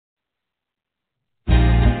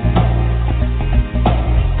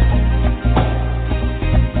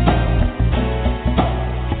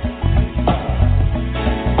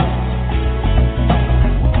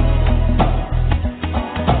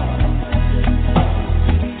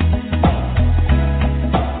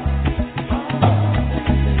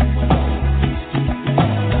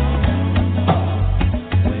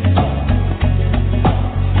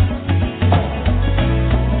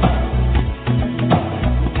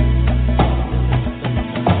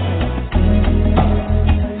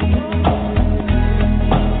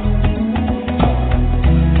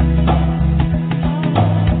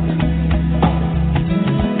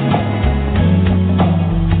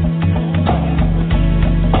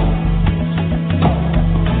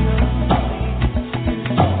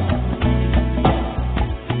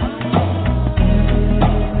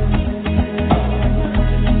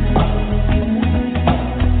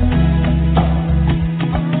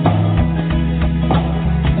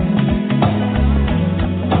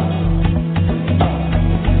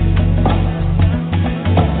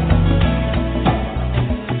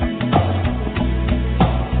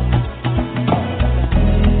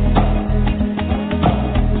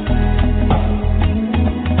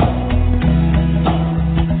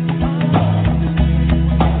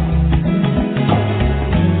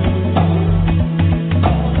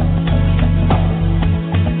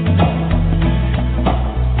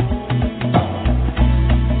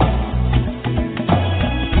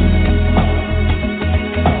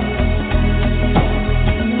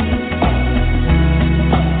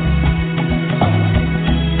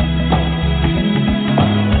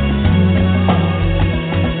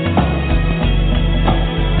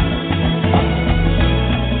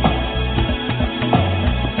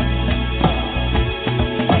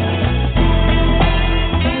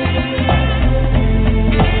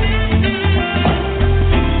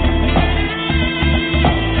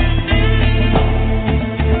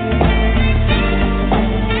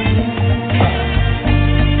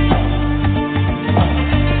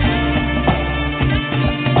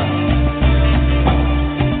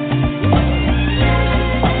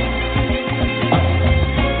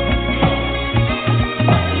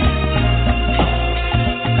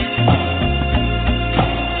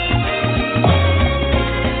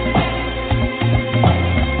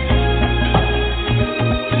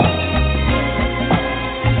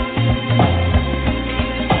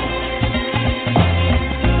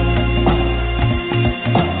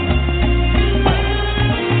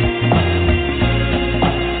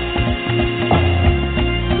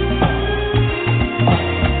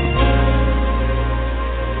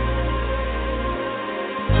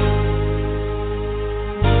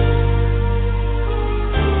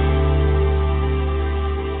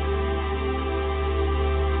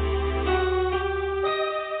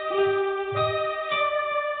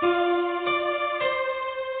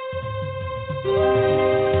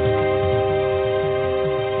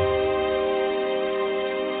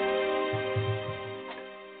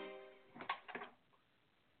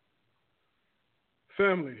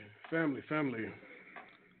Family, family.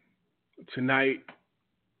 Tonight,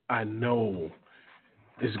 I know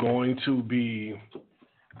is going to be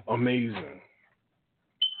amazing.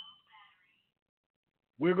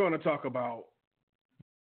 We're going to talk about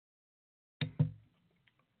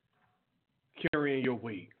carrying your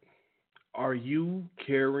weight. Are you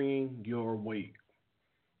carrying your weight?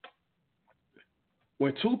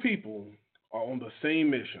 When two people are on the same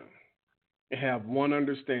mission and have one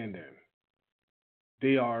understanding,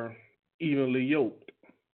 they are evenly yoked.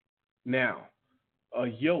 Now, a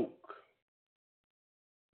yoke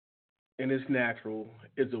in its natural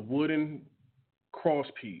is a wooden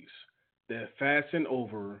crosspiece that fastened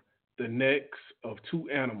over the necks of two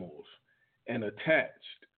animals and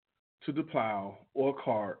attached to the plow or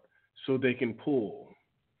cart so they can pull.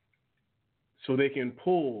 So they can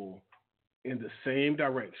pull in the same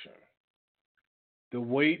direction. The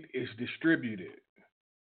weight is distributed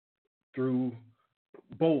through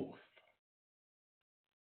both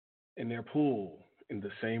and they're pulled in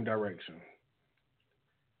the same direction.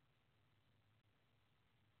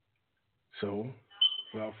 So,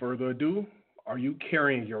 without further ado, are you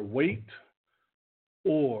carrying your weight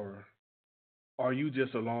or are you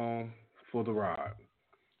just along for the ride?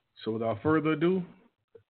 So, without further ado,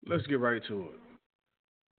 let's get right to it.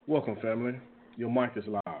 Welcome, family. Your mic is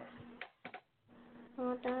live.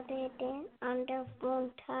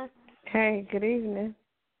 Hey, good evening.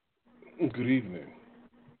 Good evening.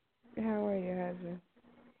 How are you, husband?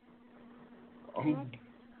 I'm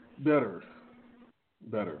better.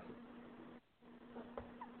 Better.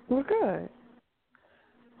 We're good.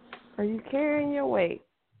 Are you carrying your weight?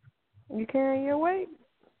 You carrying your weight?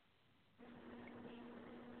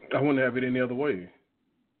 I wouldn't have it any other way.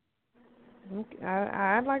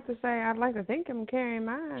 I'd like to say I'd like to think I'm carrying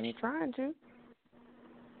mine. I'm trying to.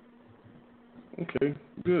 Okay,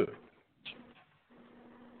 good.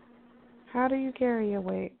 How do you carry your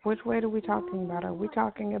weight? Which weight are we talking about? Are we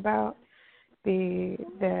talking about the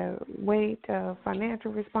weight of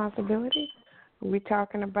financial responsibility? Are we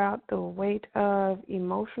talking about the weight of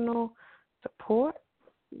emotional support?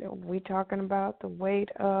 Are we talking about the weight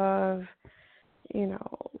of,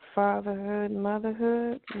 fatherhood,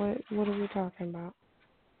 motherhood? What are we talking about?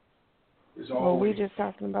 Or are we just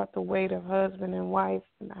talking about the weight of husband and wife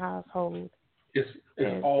in the household? It's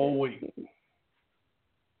all weight.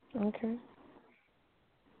 Okay.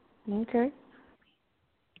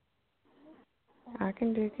 I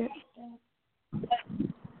can dig it.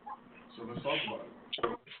 So let's talk about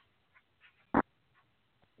it.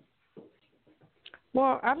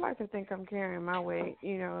 Well, I'd like to think I'm carrying my weight,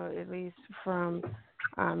 at least from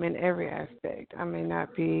in every aspect. I may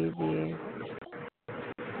not be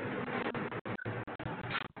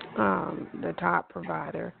the top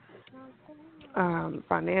provider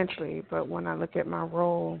financially, but when I look at my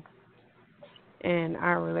role in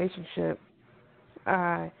our relationship,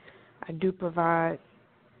 I do provide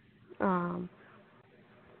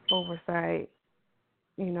oversight,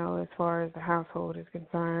 as far as the household is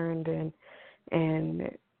concerned,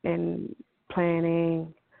 and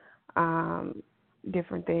planning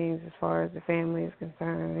different things as far as the family is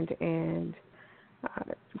concerned, and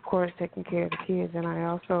of course taking care of the kids. And I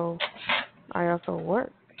also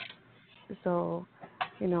work, so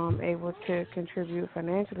I'm able to contribute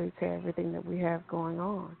financially to everything that we have going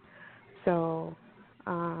on. So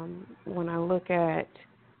when I look at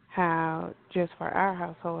how just for our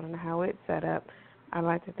household and how it's set up, I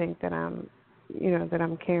like to think that I'm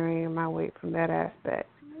carrying my weight from that aspect.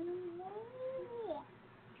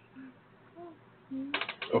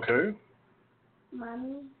 Okay.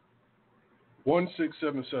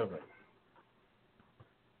 1677.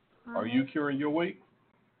 Are you carrying your weight?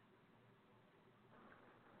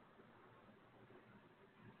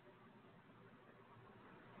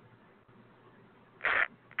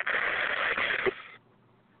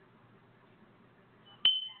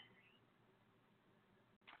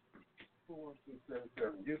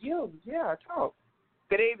 Yeah, talk.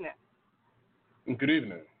 Good evening. Good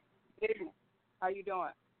evening. Good evening. How you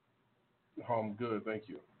doing? I'm good, thank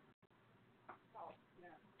you.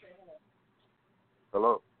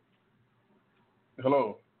 Hello.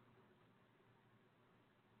 Hello.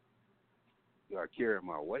 Yeah, I carry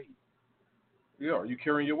my weight. Yeah, are you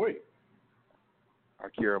carrying your weight? I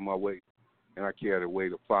carry my weight, and I carry the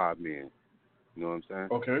weight of 5 men. You know what I'm saying?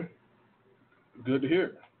 Okay. Good to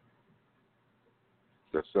hear.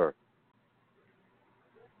 Yes, sir.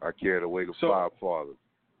 I carry the weight of 5 fathers.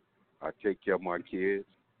 I take care of my kids.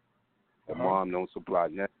 The mom don't supply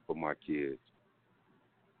nothing for my kids.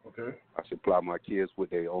 Okay. I supply my kids with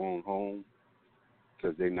their own home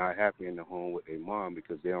because they're not happy in the home with their mom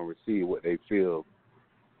because they don't receive what they feel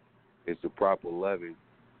is the proper loving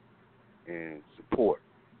and support.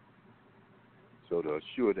 So to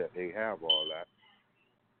assure that they have all that,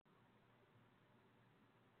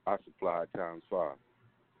 I supply times 5.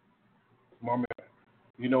 My man,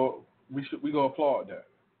 you know, we gonna applaud that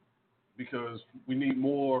because we need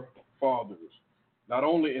more fathers, not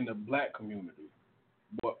only in the black community,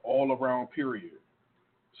 but all around. Period.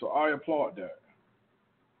 So I applaud that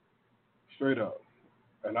straight up,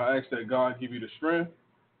 and I ask that God give you the strength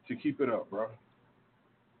to keep it up, bro.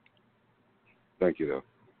 Thank you, though.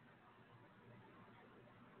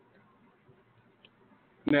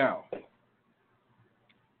 Now,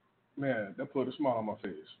 man, that put a smile on my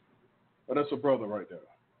face. But that's a brother right there.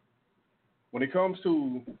 When it comes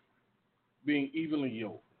to being evenly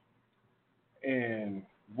yoked and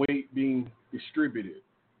weight being distributed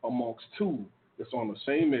amongst two that's on the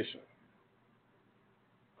same mission,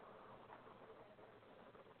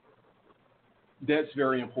 that's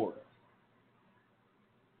very important.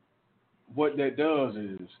 What that does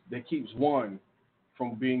is that keeps one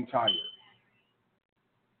from being tired.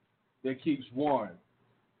 That keeps one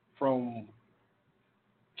from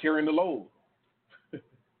carrying the load.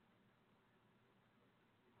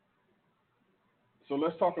 So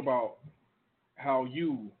let's talk about how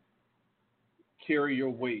you carry your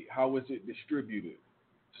weight. How is it distributed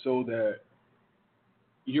so that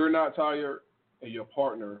you're not tired and your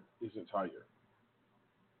partner isn't tired?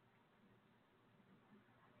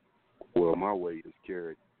 Well, my weight is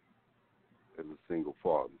carried as a single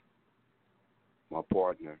father. My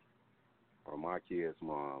partner or my kid's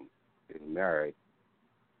mom is married,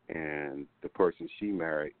 and the person she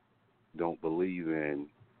married don't believe in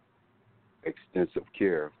extensive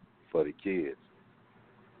care for the kids.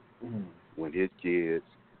 Mm-hmm. When his kids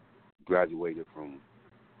graduated from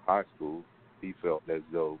high school, he felt as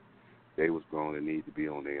though they was going to need to be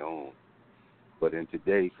on their own. But in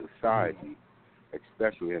today's society,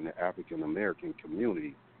 especially in the African American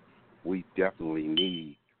community, we definitely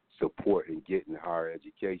need support in getting higher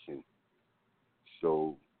education.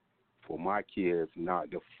 So for my kids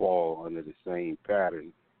not to fall under the same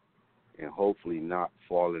pattern and hopefully not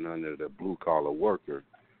falling under the blue-collar worker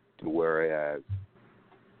to whereas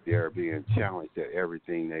they're being challenged at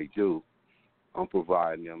everything they do, I'm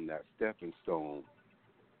providing them that stepping stone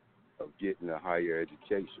of getting a higher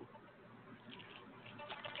education.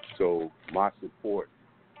 So my support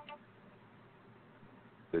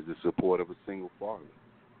is the support of a single father.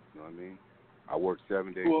 You know what I mean? I work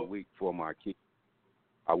 7 days a week for my kids.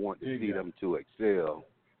 I want to see them to excel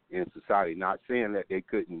in society. Not saying that they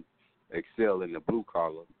couldn't excel in the blue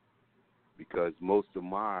collar, because most of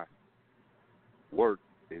my work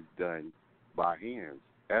is done by hands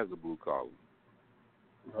as a blue collar.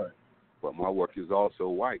 Right. But my work is also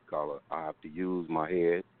white collar. I have to use my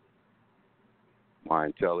head, my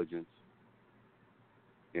intelligence,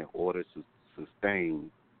 in order to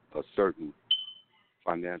sustain a certain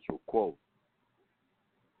financial quote.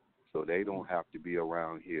 So they don't have to be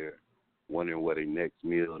around here wondering what their next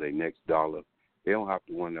meal, their next dollar. They don't have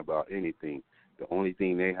to wonder about anything. The only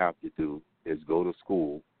thing they have to do is go to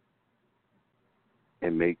school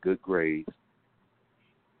and make good grades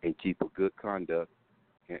and keep a good conduct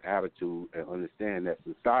and attitude and understand that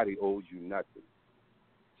society owes you nothing.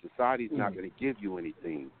 Society's not going to give you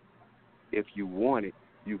anything. If you want it,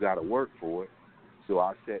 you got to work for it. So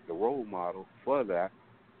I set the role model for that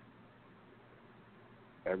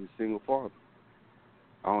every single father.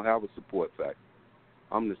 I don't have a support factor.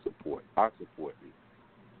 I'm the support. I support me.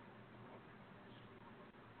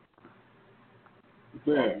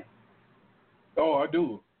 Yeah. Oh, I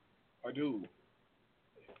do. I do.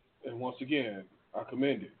 And once again, I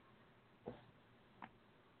commend it.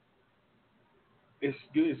 It's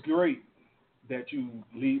good. It's great that you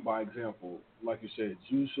lead by example. Like you said,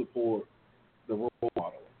 you support the role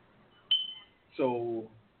model. So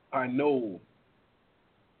I know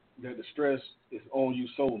that the stress is on you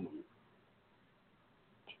solely.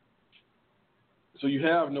 So you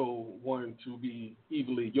have no one to be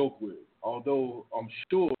evenly yoked with. Although I'm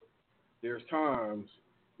sure there's times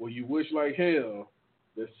where you wish like hell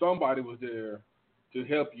that somebody was there to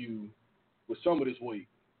help you with some of this weight.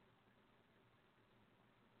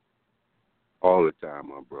 All the time,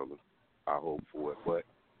 my brother. I hope for it, but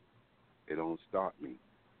it don't stop me.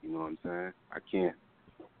 You know what I'm saying? I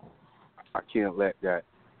can't let that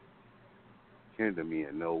hinder me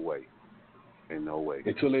in no way. In no way.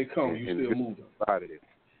 Until they come, you still moving.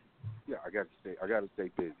 Yeah, I gotta stay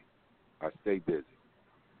busy. I stay busy.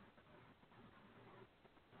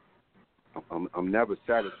 I'm never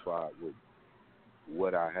satisfied with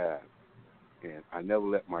what I have, and I never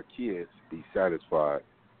let my kids be satisfied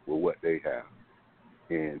with what they have.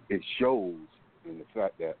 And it shows in the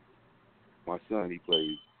fact that my son, he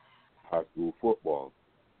plays high school football.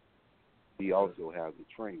 He also has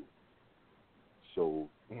a trainer. So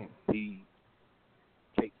he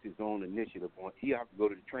takes his own initiative on. He has to go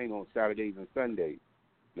to the train on Saturdays and Sundays,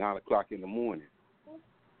 9 o'clock in the morning.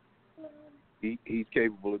 He's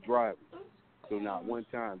capable of driving. So not one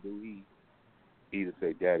time do he either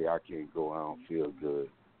say, Daddy, I can't go, I don't feel good,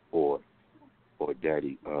 or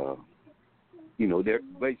Daddy,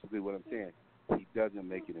 basically what I'm saying, he doesn't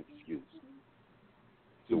make an excuse.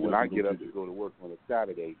 So when I get up to go to work on a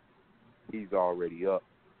Saturday, he's already up,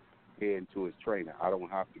 heading to his trainer. I don't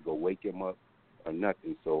have to go wake him up or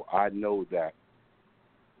nothing. So I know that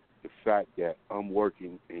the fact that I'm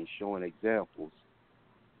working and showing examples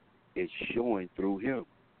is showing through him.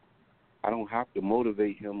 I don't have to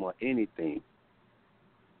motivate him or anything.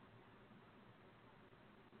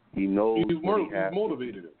 He knows what he has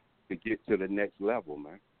motivated him to get to the next level,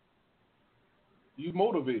 man. You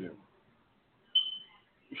motivate him.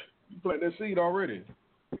 You plant that seed already.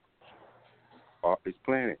 It's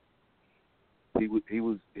planted. He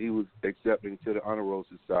was accepted into the Honor Roll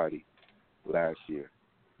Society last year.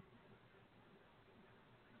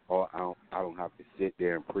 I don't have to sit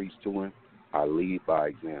there and preach to him. I lead by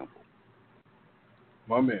example.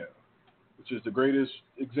 My man, which is the greatest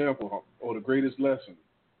example or the greatest lesson,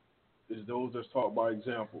 is those that's taught by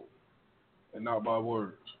example and not by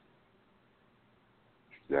words.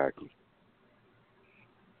 Exactly.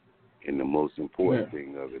 And the most important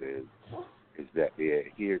thing of it is that they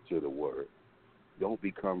adhere to the word. Don't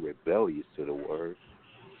become rebellious to the word.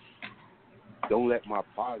 Don't let my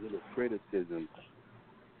positive criticism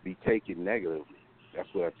be taken negatively. That's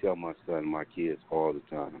what I tell my son and my kids all the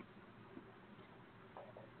time.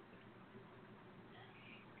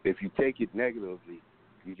 If you take it negatively,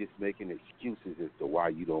 you're just making excuses as to why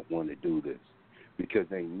you don't want to do this. Because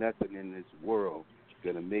ain't nothing in this world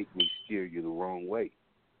going to make me steer you the wrong way.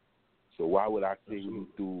 So why would I send you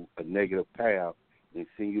through a negative path and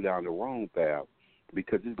send you down the wrong path?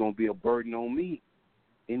 Because it's going to be a burden on me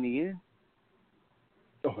in the end.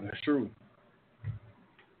 Oh, that's true.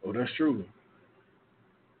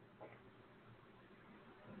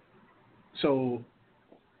 So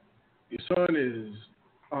your son is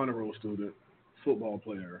honor roll student, football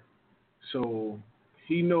player. So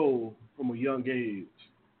he know from a young age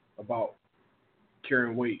about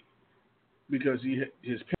carrying weight because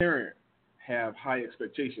his parent have high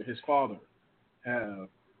expectations. His father have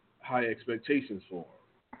high expectations for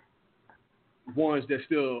him. Ones that's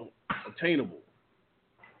still attainable.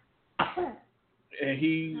 And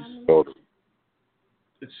he's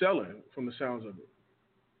excelling from the sounds of it.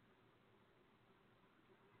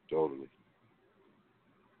 Totally.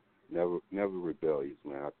 Never rebellious,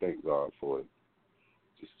 man. I thank God for it.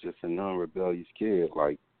 Just a non-rebellious kid.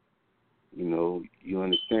 Like, you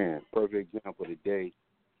understand. Perfect example today.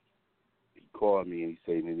 He called me and he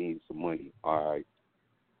said he needed some money. All right.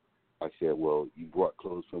 I said, well, you brought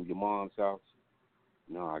clothes from your mom's house?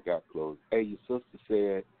 No, I got clothes. Hey, your sister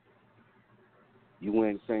said you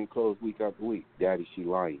wearing the same clothes week after week. Daddy, she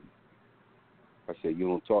lying. I said, you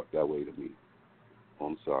don't talk that way to me. Oh,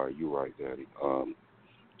 I'm sorry. You're right, Daddy.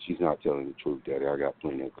 She's not telling the truth, Daddy. I got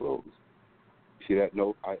plenty of clothes. See that?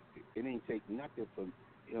 No, it ain't take nothing for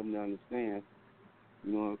him to understand.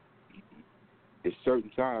 There's certain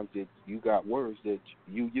times that you got words that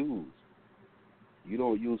you use. You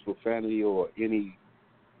don't use profanity or any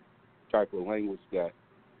type of language that's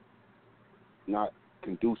not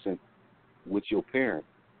conducive with your parent.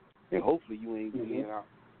 And hopefully you ain't being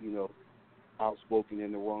outspoken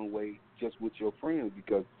in the wrong way just with your friends,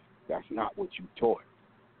 because that's not what you taught.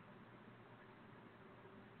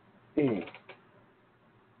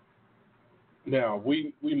 Now,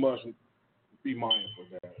 we must be mindful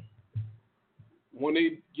that when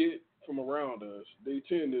they get from around us, they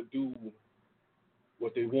tend to do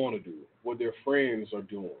what they want to do, what their friends are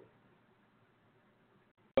doing.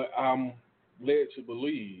 But I'm led to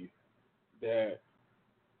believe that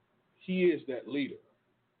he is that leader.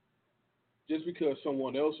 Just because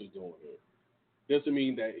someone else is doing it doesn't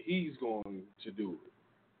mean that he's going to do it.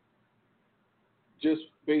 Just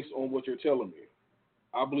based on what you're telling me,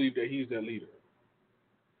 I believe that he's that leader.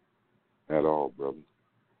 At all, brother.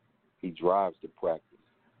 He drives to practice.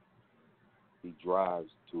 He drives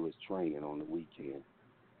to his training on the weekend.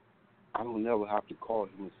 I don't never have to call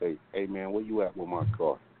him and say, hey, man, where you at with my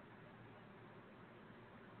car?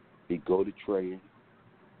 He go to training.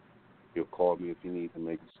 He'll call me if he needs to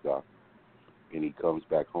make a stop. And he comes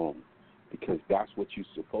back home. Because that's what you're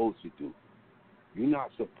supposed to do. You're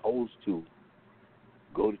not supposed to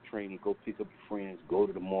go to training, go pick up your friends, go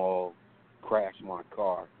to the mall, crash my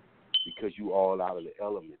car because you all out of the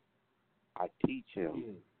element. I teach him,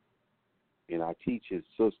 and I teach his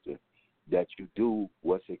sister that you do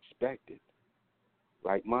what's expected.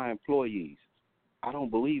 Like my employees, I don't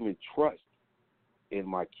believe in trust in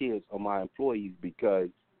my kids or my employees because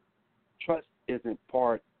trust isn't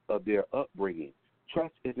part of their upbringing.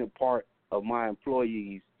 Trust isn't part of my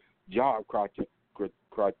employees' job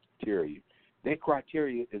criteria. Their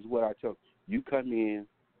criteria is what I tell you. Come in,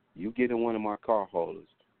 you get in one of my car haulers,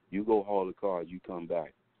 you go haul the car, you come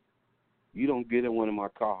back. You don't get in one of my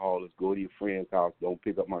car haulers, go to your friend's house, don't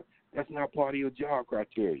pick up my. That's not part of your job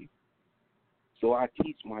criteria. So I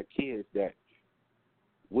teach my kids that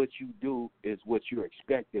what you do is what you're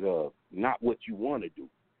expected of, not what you want to do.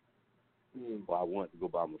 Well, I want to go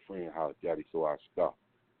by my friend's house, Daddy, so I stop.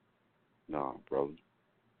 Nah, brother.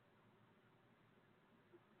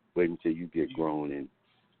 Wait until you get grown, and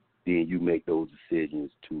then you make those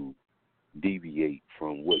decisions to deviate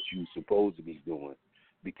from what you're supposed to be doing.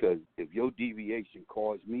 Because if your deviation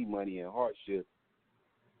caused me money and hardship,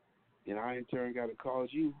 then I in turn got to cause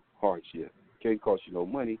you hardship. Can't cost you no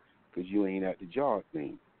money because you ain't at the job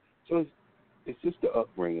thing. So it's just the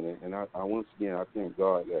upbringing, and I once again I thank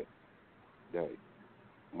God that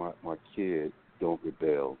my kid don't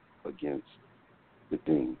rebel against the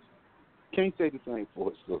things. Can't say the same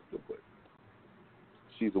for his sister, but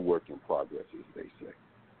she's a work in progress, as they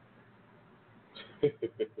say.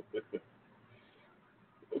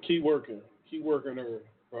 Keep working her,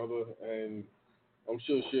 brother, and I'm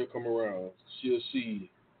sure she'll come around. She'll see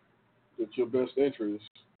that your best interest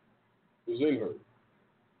is in her.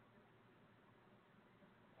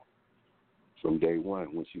 From day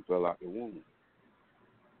one, when she fell out the womb.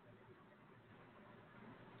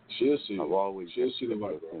 She'll see the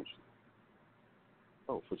light.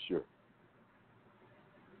 Oh, for sure.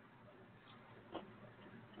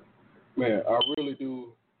 Man, I really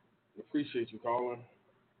do appreciate you calling.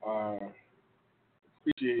 I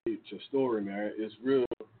appreciate your story, man. It's real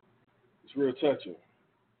touching.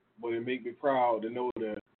 But it makes me proud to know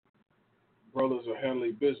that brothers are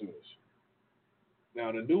handling business.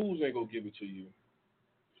 Now the news ain't gonna give it to you.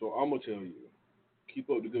 So I'm gonna tell you, keep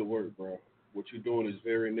up the good work, bro. What you're doing is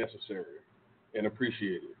very necessary and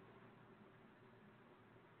appreciated.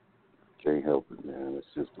 Can't help it, man.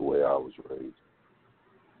 It's just the way I was raised.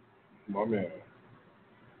 My man.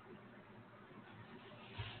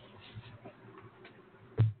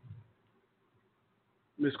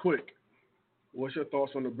 Miss Quick, what's your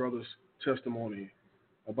thoughts on the brother's testimony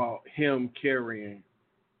about him carrying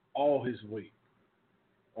all his weight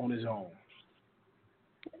on his own?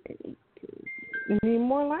 Need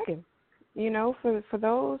more like him. For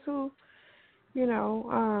those who,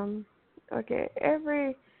 okay,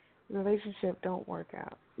 every relationship don't work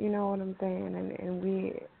out. You know what I'm saying? And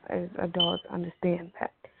we as adults understand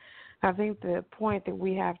that. I think the point that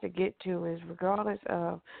we have to get to is regardless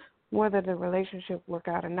of whether the relationship work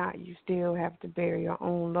out or not, you still have to bear your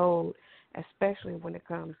own load, especially when it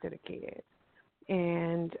comes to the kids.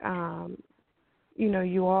 And,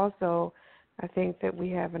 you also, I think that we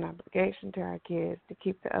have an obligation to our kids to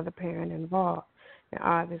keep the other parent involved.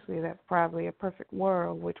 Now, obviously, that's probably a perfect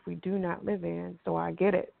world, which we do not live in, so I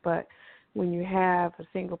get it. But when you have a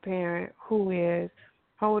single parent who is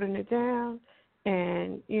holding it down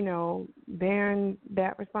and, bearing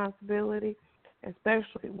that responsibility,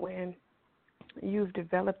 especially when you've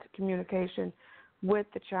developed a communication with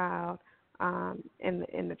the child and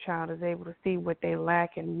the child is able to see what they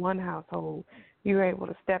lack in one household, you're able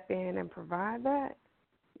to step in and provide that.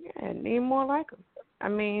 Yeah, need more like them. I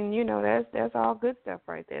mean, that's all good stuff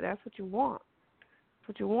right there. That's what you want. That's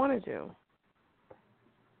what you want to do.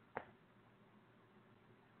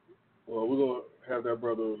 Well, we're going to have that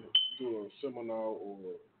brother do a seminar or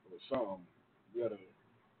something. We got to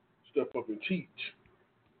step up and teach.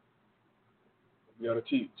 We got to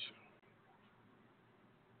teach.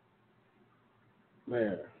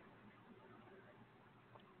 Man.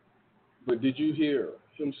 But did you hear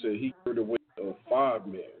him say he carried the weight of 5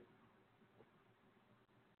 men?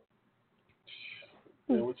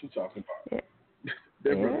 Man, what you talking about? Yeah.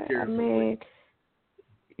 That brother carries the weight.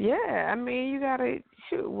 You got to,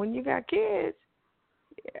 when you got kids,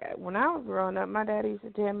 when I was growing up, my dad used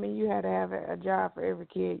to tell me you had to have a job for every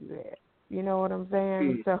kid you had. You know what I'm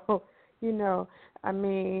saying? So, you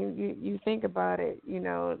think about it,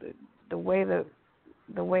 the way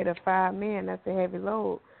the 5 men, that's a heavy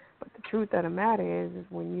load. But the truth of the matter is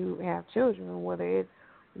when you have children, whether it's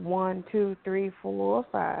 1, 2, 3, 4, or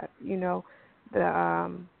 5, he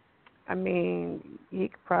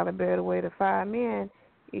could probably bear the weight of 5 men,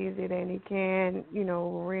 easier than he can,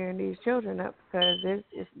 rearing these children up because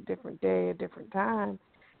it's a different day, a different time,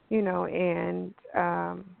 and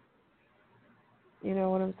you know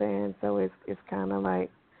what I'm saying? So it's kind of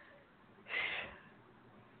like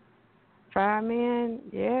 5 men,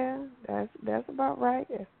 yeah, that's about right,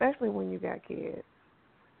 especially when you got kids.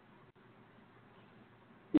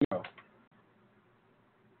 Yeah.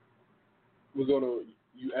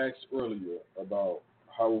 You asked earlier about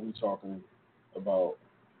how are we talking about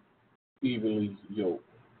evenly yoked,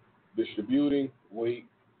 distributing weight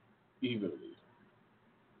evenly.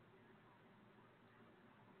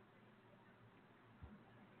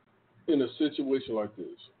 In a situation like this,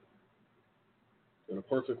 in a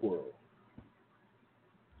perfect world,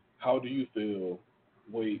 how do you feel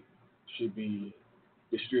weight should be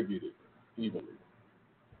distributed evenly?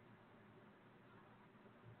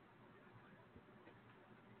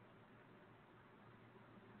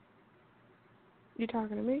 You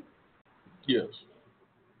talking to me? Yes.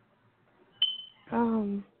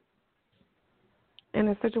 In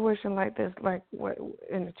a situation like this, like what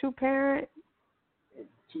in a two-parent?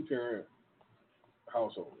 Two-parent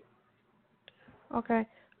household. Okay.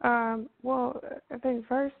 Well, I think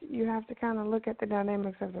first you have to kind of look at the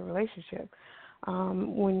dynamics of the relationship.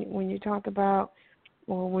 When you talk about,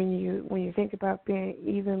 or when you think about being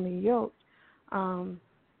evenly yoked,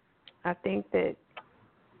 I think that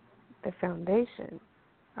the foundation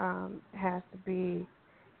has to be.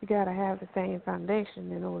 You got to have the same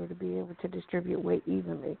foundation in order to be able to distribute weight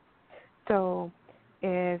evenly. So,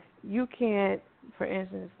 if you can't, for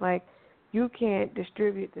instance, like you can't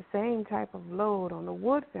distribute the same type of load on a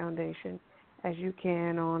wood foundation as you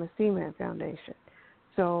can on a cement foundation.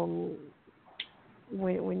 So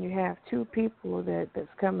when you have two people that's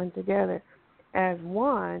coming together as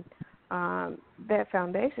one, that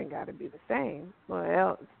foundation got to be the same, or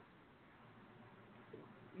else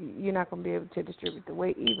you're not going to be able to distribute the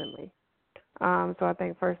weight evenly. So I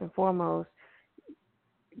think first and foremost,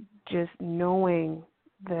 just knowing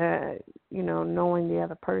knowing the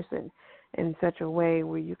other person in such a way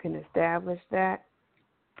where you can establish that,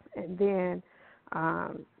 and then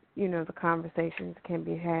the conversations can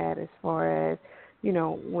be had as far as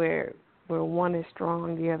where one is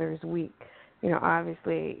strong, the other is weak.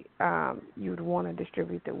 Obviously, you'd want to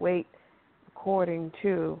distribute the weight according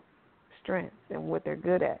to strengths and what they're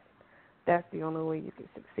good at. That's the only way you can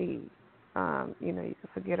succeed. You can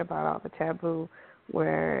forget about all the taboo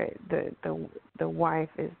where the wife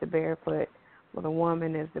is the barefoot, or the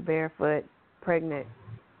woman is the barefoot, pregnant,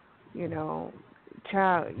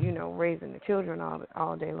 child, raising the children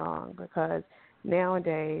all day long, because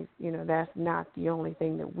nowadays, that's not the only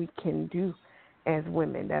thing that we can do as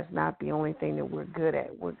women. That's not the only thing that we're good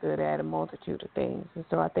at. We're good at a multitude of things. And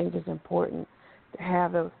so I think it's important to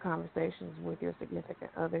have those conversations with your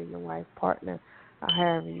significant other, your wife, partner,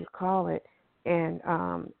 however you call it, and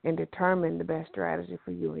determine the best strategy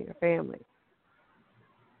for you and your family.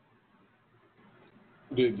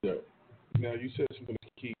 Dig that. Now you said something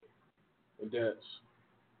key, and that's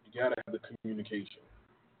you gotta have the communication.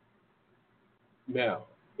 Now,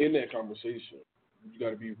 in that conversation, you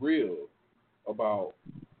gotta be real about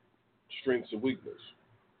strengths and weakness.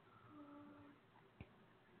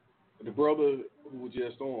 The brother who was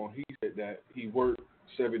just on, he said that he worked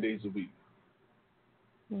 7 days a week.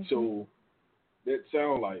 Mm-hmm. So that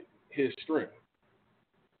sounds like his strength.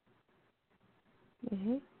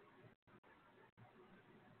 Mm-hmm.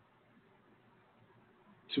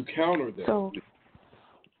 To counter that, so,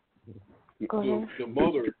 the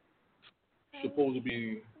mother is supposed to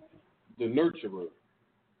be the nurturer,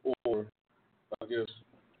 or I guess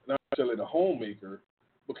not necessarily the homemaker,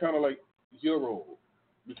 but kind of like your role,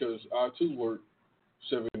 because I too work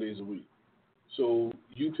 7 days a week. So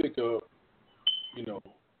you pick up,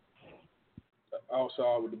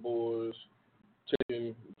 outside with the boys,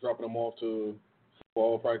 dropping them off to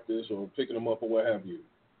football practice or picking them up or what have you.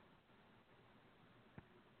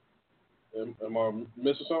 Am I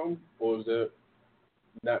missing something, or is that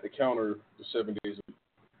not to counter the 7 days a week?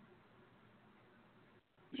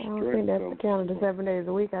 I don't think that's the counter the 7 days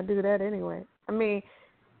a week. I do that anyway. I mean,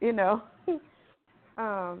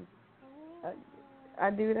 I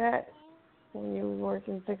do that when you was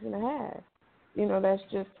working 6.5. That's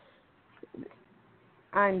just,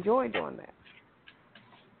 I enjoy doing that.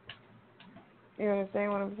 You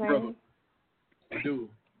understand what I'm saying? Brother, I do.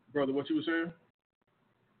 Brother, what you were saying?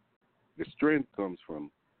 The strength comes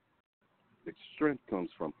from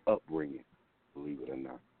upbringing, believe it or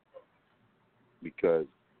not. Because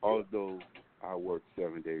although I work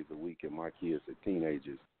 7 days a week and my kids are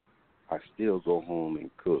teenagers, I still go home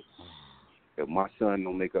and cook If my son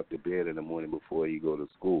don't make up the bed in the morning before he go to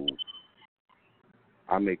school,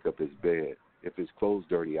 I make up his bed. If his clothes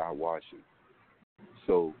dirty, I wash him.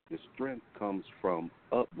 So the strength comes from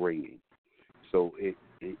upbringing. So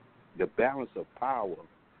the balance of power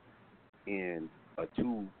in a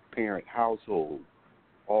two-parent household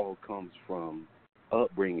all comes from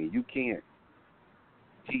upbringing. You can't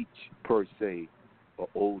teach, per se, an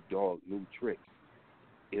old dog new tricks.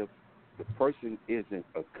 If the person isn't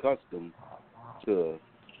accustomed to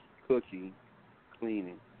cooking,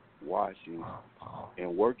 cleaning, washing,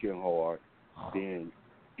 and working hard, then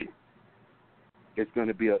it's going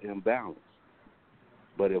to be an imbalance.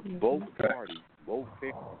 But if both parties, both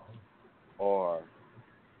parents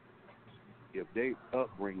if they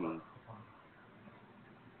upbringing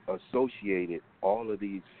associated all of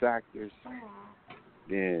these factors,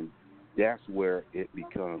 then that's where it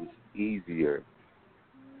becomes easier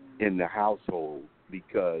in the household,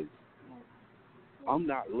 because I'm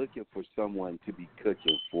not looking for someone to be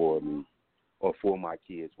cooking for me or for my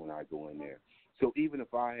kids when I go in there. So even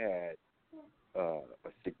if I had a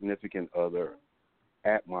significant other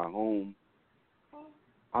at my home,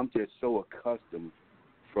 I'm just so accustomed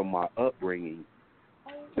from my upbringing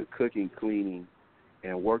to cooking, cleaning,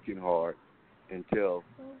 and working hard until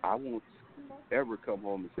I won't ever come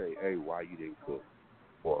home and say, hey, why you didn't cook?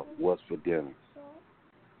 Or what's for dinner?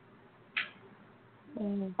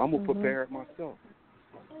 I'm going to prepare it myself.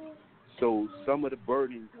 So some of the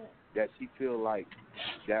burdens that she feel like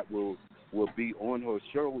that will be on her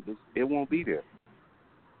shoulders, it won't be there.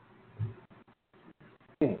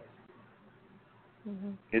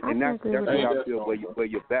 And that's where I feel where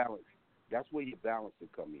your balance, that's where your balance will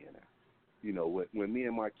come in at. You know, when me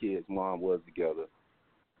and my kids' mom was together,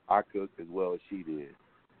 I cooked as well as she did.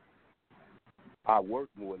 I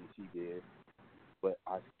worked more than she did, but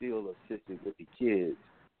I still assisted with the kids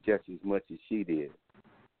just as much as she did.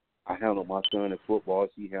 I handled my son in football.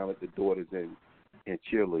 She handled the daughters in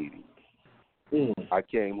cheerleading. I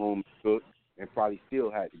came home, cooked, and probably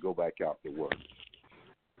still had to go back out to work.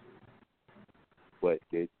 But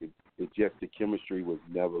it just, the chemistry was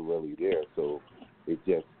never really there, so it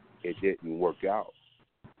didn't work out.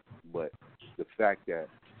 But the fact that,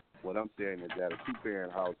 what I'm saying is that a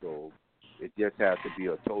two-parent household, it just has to be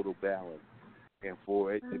a total balance. And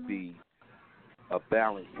for it to be a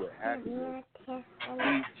balance with happiness,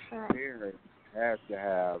 each parent has to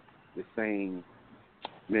have the same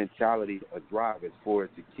mentality or drive as far as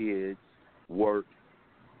the kids, work,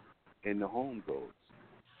 and the home goes.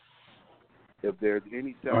 If there's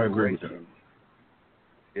any separation,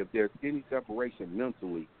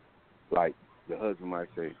 mentally, like the husband might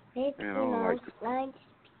say, man, I don't like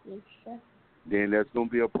this, then there's going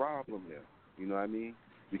to be a problem there. You know what I mean?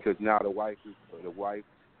 Because now the wife,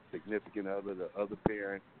 significant other, the other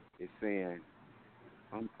parent is saying,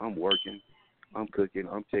 I'm working, I'm cooking,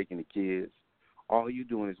 I'm taking the kids. All you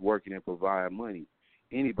doing is working and providing money.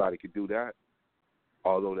 Anybody could do that,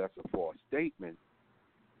 although that's a false statement.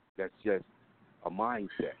 That's just a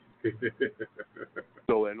mindset.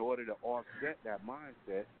 So in order to offset that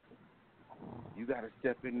mindset, you got to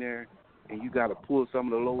step in there and you got to pull some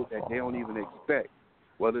of the load that they don't even expect,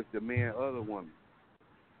 whether it's the man or the woman.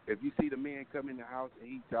 If you see the man come in the house and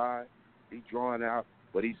he's tired, he's drawn out,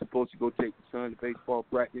 but he's supposed to go take the son to baseball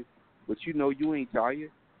practice, but you know you ain't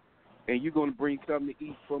tired, and you're going to bring something to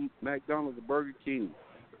eat from McDonald's or Burger King,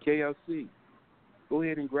 KFC, go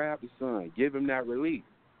ahead and grab the son. Give him that relief.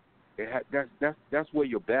 That's where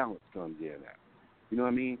your balance comes in at. You know what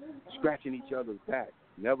I mean? Scratching each other's back,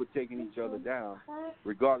 never taking each other down,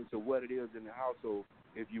 regardless of what it is in the household.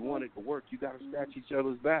 If you want it to work, you got to scratch each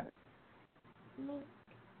other's back.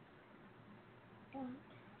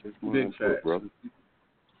 Just my input, brother.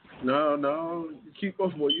 No, keep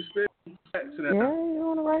up, boy. You spend facts in that. Yeah, you're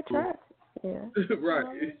on the right track. Yeah.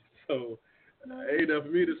 Right. So, ain't nothing for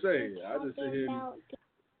me to say. I just sit here and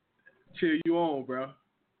cheer you on, bro.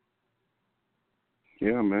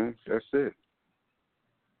 Yeah, man, that's it.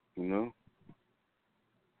 You know?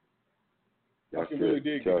 I can really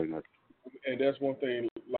dig it. And that's one thing,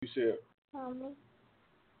 like you said,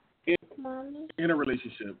 in a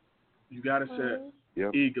relationship, you got to set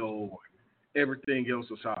ego and everything else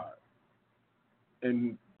aside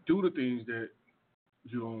and do the things that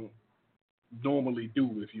you don't normally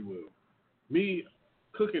do, if you will. Me,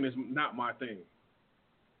 cooking is not my thing,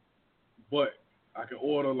 but I can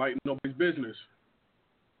order like nobody's business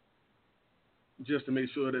just to make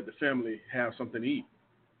sure that the family have something to eat.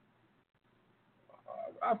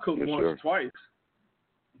 I've cooked once or twice,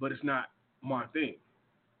 but it's not my thing.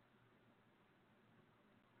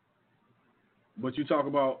 But you talk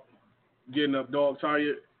about getting up dog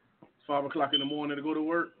tired, It's 5 o'clock in the morning to go to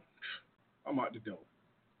work. I'm out the door.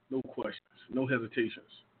 No questions, no hesitations.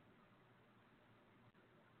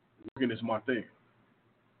 Working is my thing.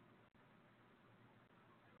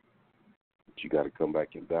 But you got to come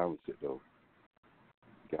back and balance it, though.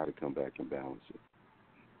 You got to come back and balance it.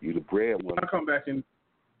 You the breadwinner. I come back and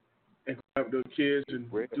grab the kids and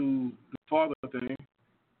do the father thing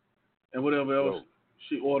and whatever else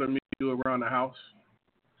she ordered me to do around the house.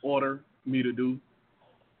 Order me to do.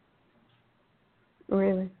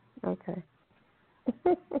 Really? Okay.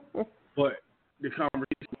 But the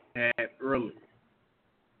conversation we had early,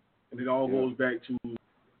 and it all goes back to,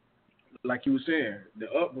 like you were saying, the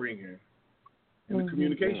upbringing and the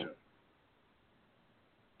communication.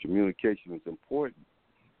 Communication is important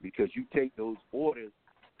because you take those orders.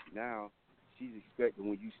 Now she's expecting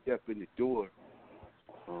when you step in the door,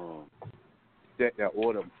 set that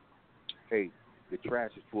order. Hey, the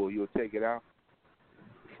trash is full. You'll take it out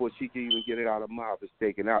before she can even get it out of her mouth. It's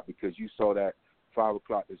taken out because you saw that 5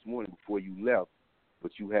 o'clock this morning before you left,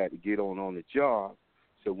 but you had to get on the job.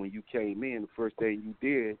 So when you came in, the first thing you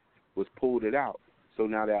did was pulled it out. So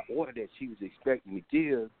now that order that she was expecting to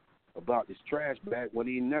give about this trash bag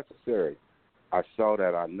wasn't even necessary. I saw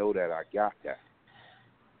that. I know that. I got that.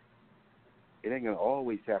 It ain't going to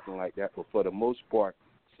always happen like that, but for the most part,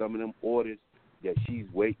 some of them orders that she's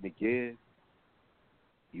waiting to give,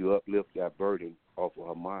 you uplift that burden off of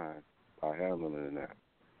her mind by handling that.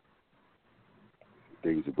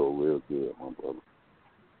 Things will go real good, my brother.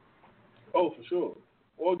 Oh, for sure.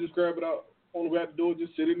 Or just grab it out on the way out the door,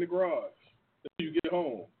 just sit in the garage until you get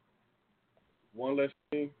home. One less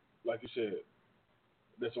thing, like you said,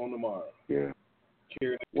 that's on the mind. Yeah.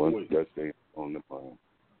 Carry that One weight. less thing on the mind.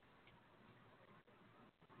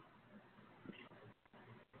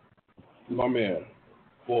 My man,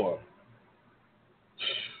 boy.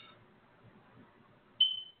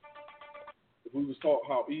 If we was taught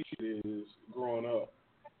how easy it is growing up,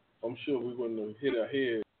 I'm sure we wouldn't have hit our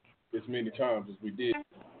head as many times as we did.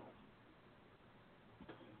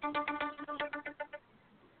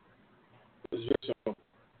 It's very simple.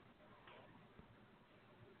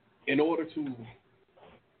 In order to,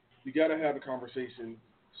 we got to have a conversation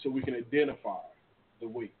so we can identify the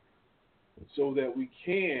weight, so that we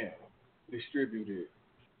can distribute it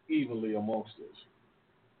evenly amongst us.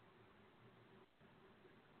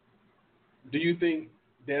 Do you think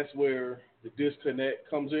that's where the disconnect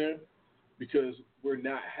comes in? Because we're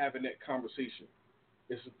not having that conversation.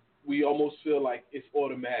 We almost feel like it's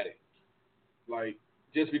automatic. Like,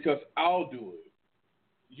 just because I'll do it,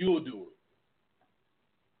 you'll do it.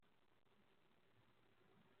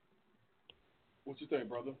 What you think,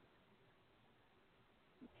 brother?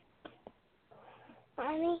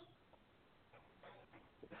 Mommy,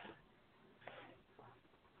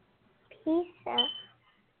 pizza.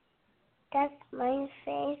 That's my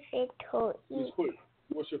favorite to eat. Just quick,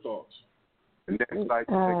 what's your thoughts? The next light,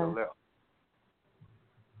 take a left.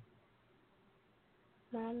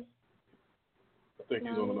 Mommy. I think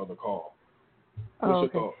he's on another call. Oh, What's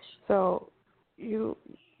okay. your thoughts? So,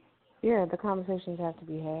 the conversations have to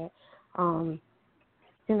be had.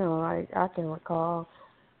 Like I can recall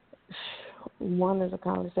one of the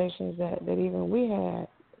conversations that even we had,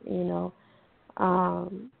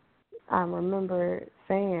 I remember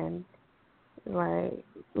saying, like,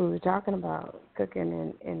 we were talking about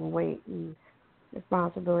cooking and weight and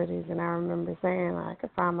responsibilities, and I remember saying, I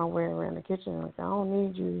could find my way around the kitchen. Like, I don't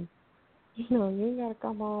need you. You ain't got to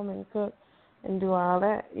come home and cook and do all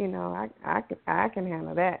that. I can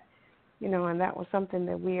handle that. And that was something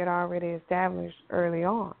that we had already established early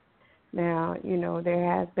on. Now,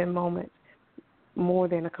 there has been moments, more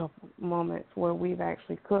than a couple moments, where we've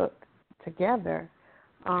actually cooked together,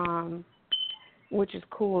 which is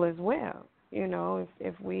cool as well.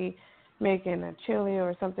 If we making a chili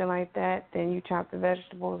or something like that, then you chop the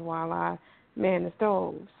vegetables while I man the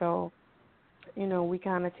stove. So, we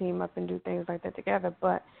kind of team up and do things like that together.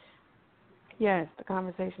 But, yes, the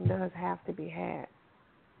conversation does have to be had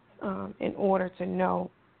in order to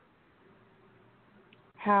know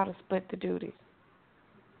how to split the duties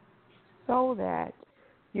so that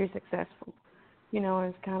you're successful.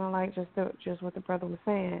 It's kind of like just what the brother was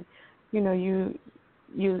saying. You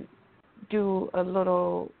do a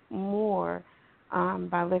little more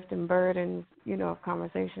by lifting burdens, of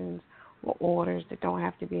conversations or orders that don't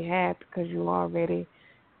have to be had because you already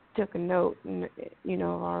took a note and,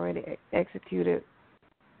 already executed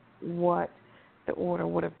what the order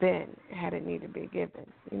would have been had it needed to be given.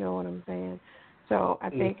 You know what I'm saying? So I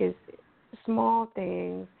think it's small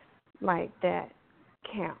things like that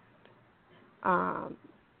count.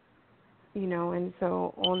 And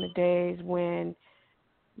so on the days when,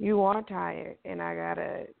 you are tired and I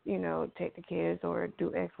gotta, take the kids or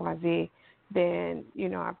do X, Y, Z, then,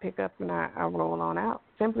 I pick up and I roll on out.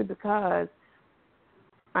 Simply because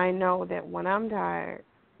I know that when I'm tired,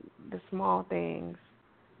 the small things,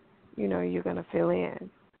 you're gonna fill in.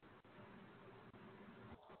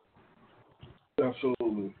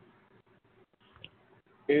 Absolutely.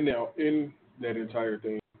 And now, in that entire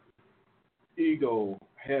thing, ego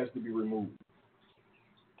has to be removed.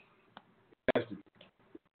 It has to be.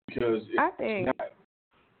 Because I think.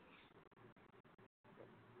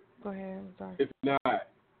 Go ahead. I'm sorry. if not,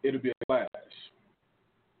 it'll be a clash.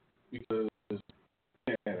 Because,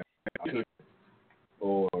 man, I could,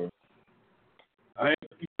 or, I,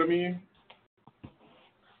 you know what I mean?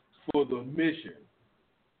 For the mission,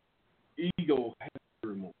 ego has to be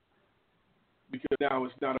removed. Because now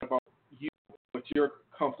it's not about you, what you're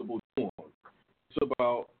comfortable doing. It's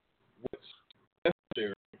about what's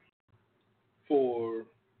necessary for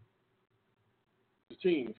the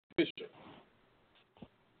team mission.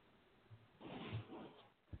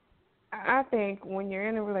 I think when you're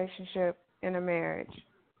in a relationship, in a marriage,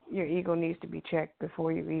 your ego needs to be checked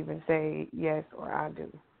before you even say yes or I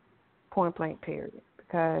do. Point blank, period.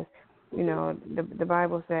 Because, the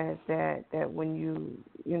Bible says that when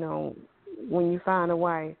when you find a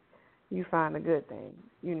wife, you find a good thing.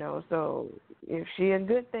 So if she a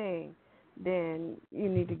good thing, then you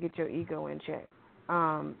need to get your ego in check.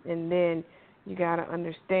 And then you got to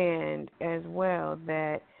understand as well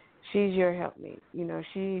that she's your helpmate.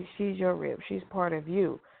 She's your rib. She's part of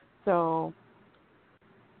you. So,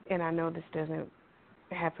 and I know this doesn't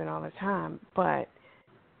happen all the time, but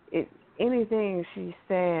anything she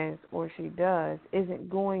says or she does isn't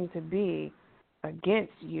going to be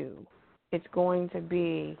against you. It's going to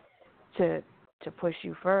be to push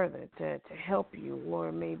you further, to help you,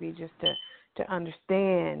 or maybe just to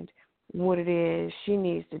understand what it is she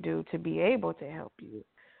needs to do to be able to help you.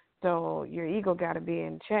 So your ego got to be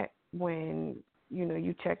in check when,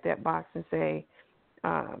 you check that box and say,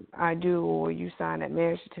 I do, or you sign that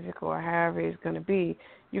marriage certificate, or however it's going to be.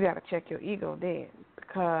 You got to check your ego then,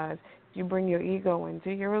 because if you bring your ego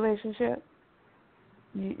into your relationship,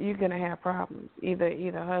 you're going to have problems, either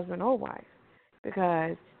husband or wife,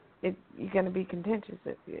 because you're going to be contentious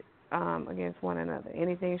against one another.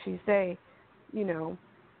 Anything she say, and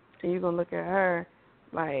you're going to look at her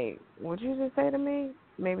like, what'd you just say to me?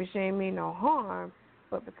 Maybe she ain't mean no harm,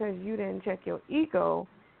 but because you didn't check your ego,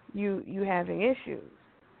 you having issues.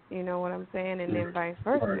 You know what I'm saying? And then vice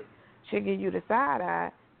versa. Right. She'll give you the side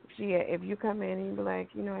eye. If you come in and you be like,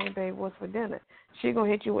 hey, babe, what's for dinner? She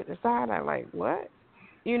going to hit you with the side eye like, what?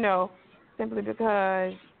 Simply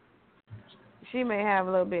because she may have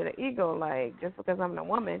a little bit of ego, like, just because I'm the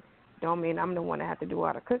woman don't mean I'm the one that have to do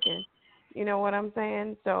all the cooking. You know what I'm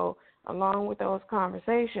saying? So along with those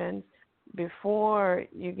conversations, before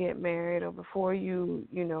you get married or before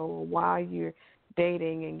while you're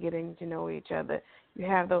dating and getting to know each other, you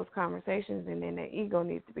have those conversations, and then the ego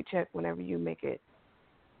needs to be checked whenever you make it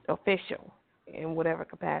official in whatever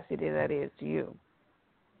capacity that is to you.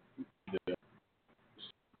 Yeah.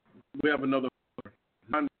 We have another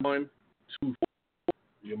 9124.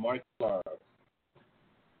 Your mic live.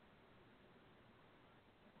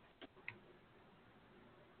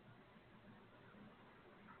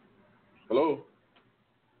 Hello.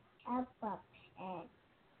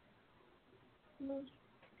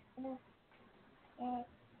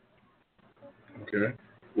 Okay.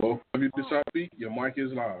 Well, if you decide to speak, your mic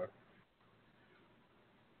is live.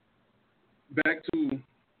 Back to.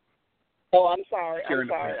 Oh, I'm sorry. Carrying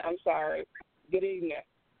the pack. I'm sorry. Good evening.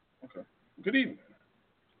 Okay. Good evening.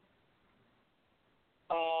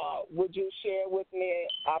 Would you share with me?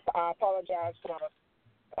 I apologize for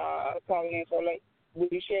calling in so late. Would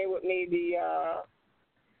you share with me the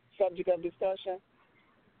subject of discussion?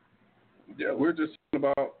 Yeah, we're just talking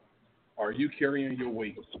about, are you carrying your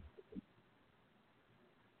weight?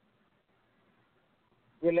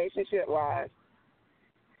 Relationship-wise.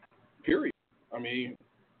 Period. I mean,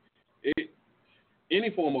 any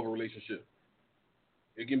form of a relationship.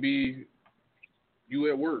 It can be you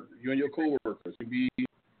at work, you and your coworkers. It can be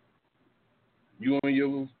you and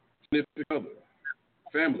your significant other,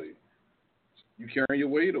 family. You carrying your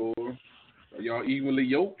weight, or are y'all evenly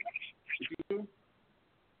yoked? If you do?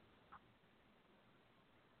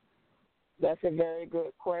 That's a very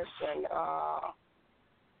good question,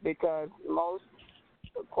 because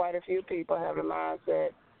quite a few people have the mindset,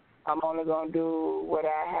 I'm only going to do what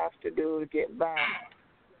I have to do to get by.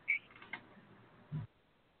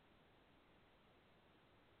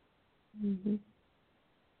 Mm-hmm.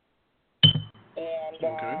 And,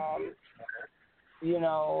 Okay.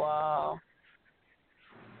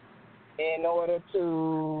 in order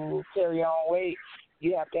to carry your own weight,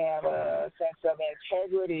 you have to have a sense of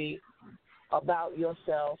integrity about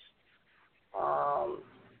yourself,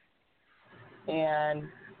 and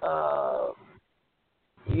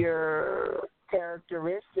your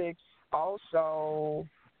characteristics also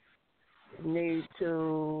need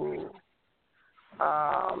to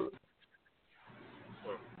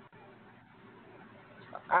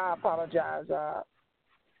I apologize.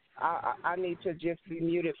 I need to just be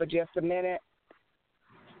muted for just a minute.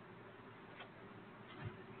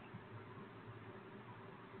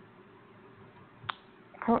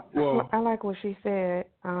 I like what she said.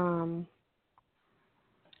 Some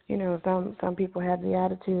people have the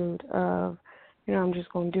attitude of, I'm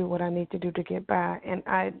just going to do what I need to do to get by. And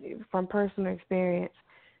from personal experience,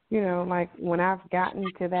 like when I've gotten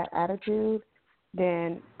to that attitude,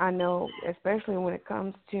 then I know, especially when it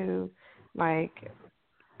comes to like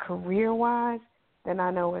career-wise, then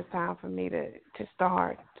I know it's time for me to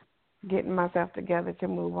start getting myself together to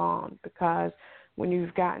move on. Because when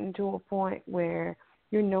you've gotten to a point where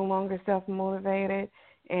you're no longer self-motivated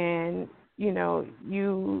and,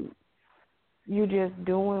 you just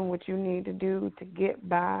doing what you need to do to get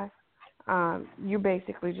by, you're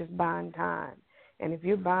basically just buying time. And if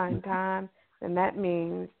you're buying time, then that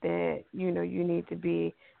means that, you need to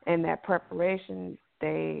be in that preparation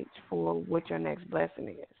stage for what your next blessing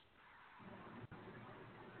is.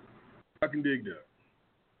 I can dig that.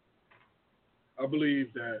 I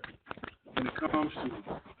believe that when it comes to,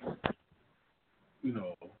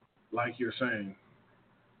 like you're saying,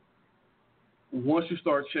 once you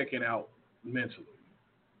start checking out mentally,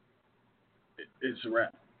 it's a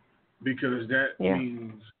wrap. Because that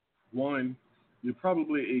means, one, you're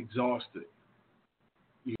probably exhausted.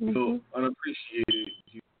 You feel unappreciated,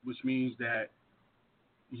 which means that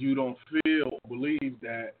you don't feel, believe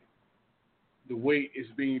that the weight is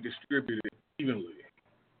being distributed evenly.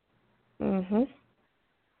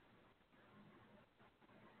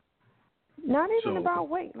 Not even about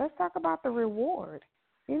weight. Let's talk about the reward.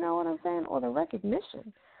 You know what I'm saying? Or the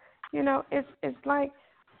recognition. It's like,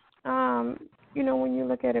 when you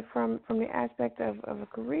look at it from the aspect of a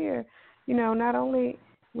career, not only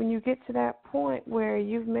when you get to that point where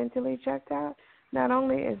you've mentally checked out, not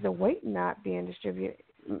only is the weight not being distributed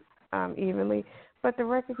evenly, but the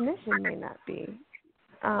recognition may not be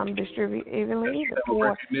distributed evenly either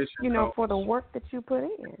for the work that you put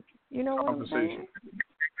in. You know what I'm saying?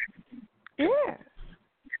 Yeah.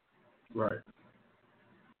 Right.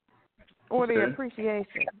 Or the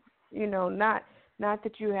appreciation. Not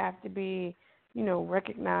that you have to be,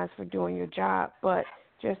 recognized for doing your job, but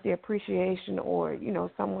just the appreciation or,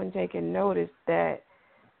 someone taking notice that,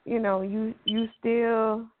 you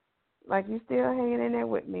still hanging in there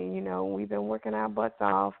with me. We've been working our butts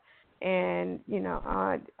off, and,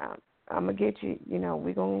 I'm going to get you,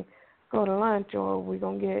 we're going to go to lunch, or we're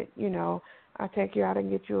going to get, I'll take you out and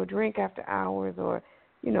get you a drink after hours, or,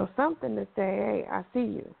 something to say, hey, I see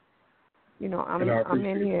you. I'm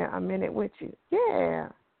in here. I'm in it with you. Yeah.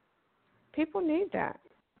 People need that.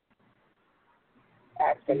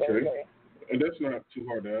 Absolutely. Okay. And that's not too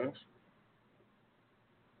hard to ask.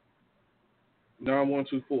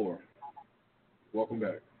 9124. Welcome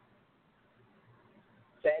back.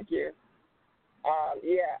 Thank you.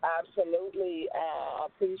 Absolutely.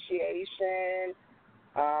 Appreciation.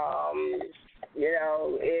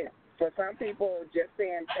 For some people, just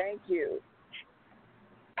saying thank you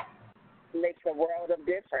makes a world of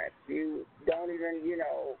difference. You don't even,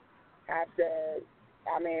 have to.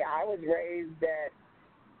 I was raised that,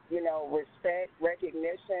 respect,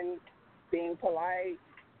 recognition, being polite,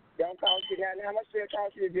 don't cost you nothing. How much does it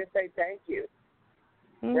cost you to just say thank you?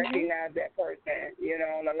 Recognize that person.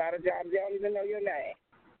 On a lot of jobs, they don't even know your name,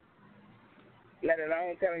 let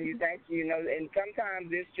alone telling you thank you. And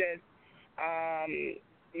sometimes it's just,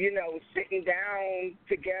 sitting down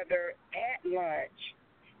together at lunch.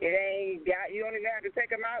 It ain't got, you don't even have to take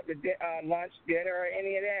them out to lunch, dinner, or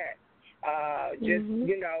any of that.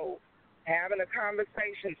 Having a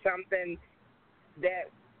conversation, something that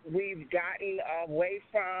we've gotten away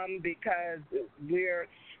from because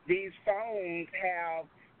these phones have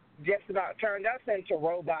just about turned us into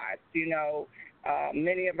robots.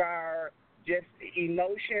 Many of our just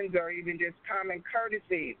emotions or even just common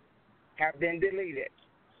courtesies have been deleted.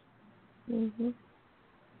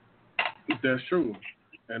 That's true,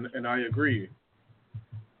 and I agree.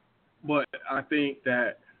 But I think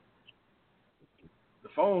that the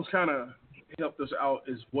phones kind of helped us out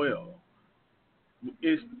as well.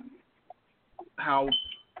 It's how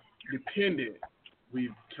dependent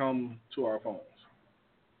we've come to our phones.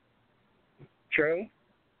 True.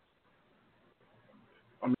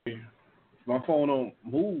 I mean, If my phone don't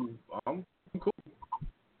move, I'm cool.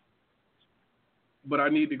 But I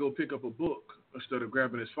need to go pick up a book instead of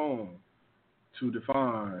grabbing his phone to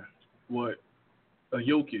define what a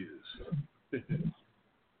yoke is.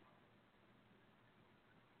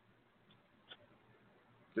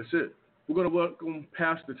 That's it. We're going to welcome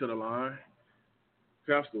Pastor to the line.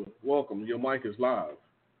 Pastor, welcome. Your mic is live.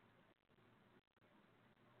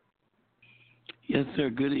 Yes, sir.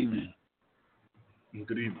 Good evening.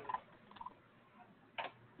 Good evening.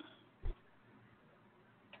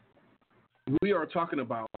 We are talking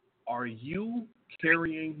about, are you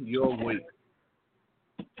carrying your weight?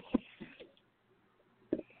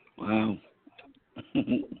 Wow.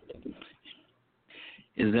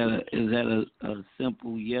 Is that a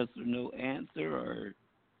simple yes or no answer, or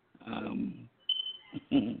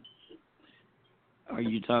are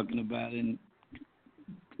you talking about in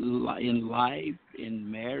life,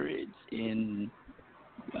 in marriage, in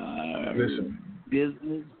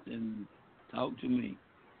business? And talk to me.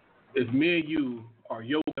 If me and you are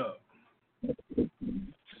yoked up,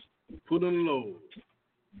 put on the load,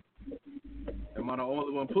 am I the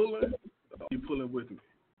only one pulling? Or are you pulling with me?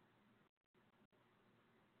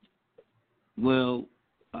 Well,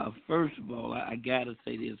 first of all, I gotta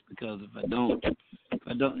say this, because if I don't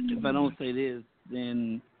say this,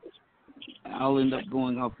 then I'll end up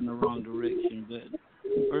going off in the wrong direction. But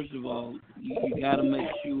first of all, you gotta make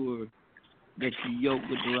sure that you yoke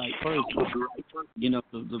with the right person. You know,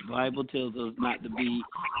 the Bible tells us not to be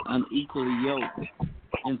unequally yoked.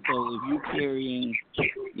 And so if you're carrying,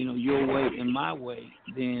 your weight and my weight,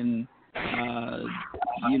 then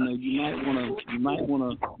you might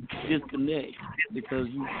want to disconnect, because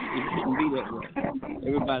it shouldn't be that way.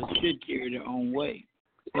 Everybody should carry their own weight.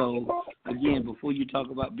 So again, before you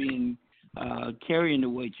talk about being carrying the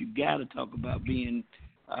weight, you got to talk about being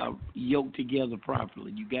yoked together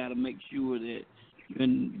properly. You got to make sure that you're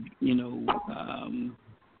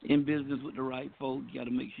in business with the right folks. You got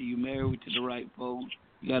to make sure you're married to the right folks.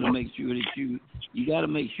 You got to make sure that you got to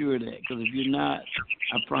make sure of that, because if you're not,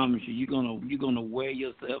 I promise you, you're gonna wear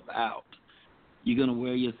yourself out. You're gonna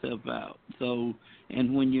wear yourself out. So,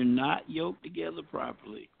 and when you're not yoked together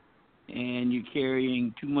properly, and you're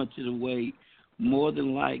carrying too much of the weight, more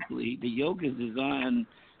than likely the yoke is designed.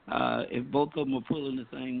 If both of them are pulling the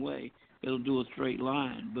same way, it'll do a straight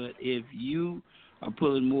line. But if you are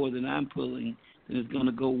pulling more than I'm pulling, then it's going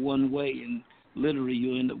to go one way, and literally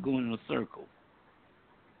you'll end up going in a circle.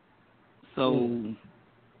 So,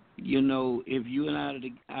 if you and I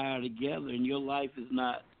are together and your life is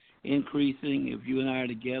not increasing, if you and I are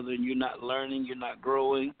together and you're not learning, you're not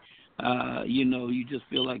growing, you just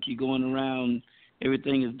feel like you're going around,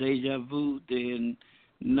 everything is deja vu, then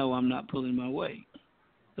no, I'm not pulling my weight.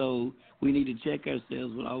 So we need to check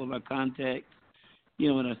ourselves with all of our contacts, in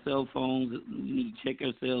our cell phones. We need to check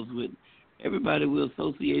ourselves with everybody we're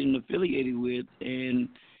associated and affiliated with, and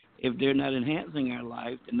if they're not enhancing our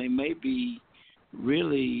life, then they may be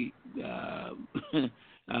really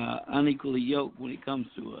unequally yoked when it comes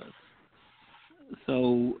to us.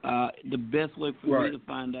 So the best way for me to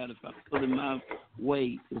find out if I'm pulling my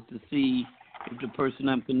weight is to see if the person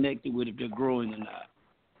I'm connected with, if they're growing or not,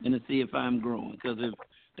 and to see if I'm growing. Because if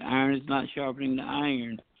the iron is not sharpening the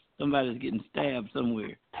iron, somebody's getting stabbed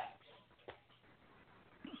somewhere.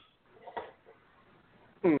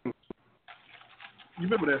 You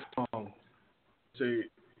remember that song? Say,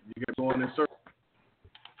 you got going in circles.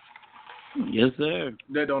 Yes, sir.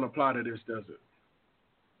 That don't apply to this, does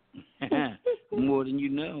it? More than you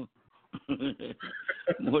know.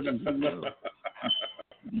 More than you know.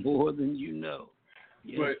 More than you know.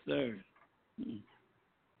 Yes, sir.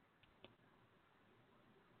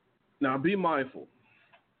 Now, be mindful.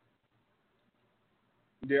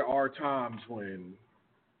 There are times when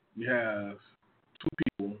you have two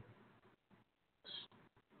people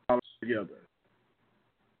together,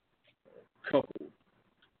 coupled,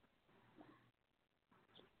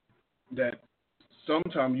 that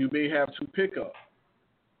sometimes you may have to pick up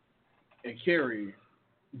and carry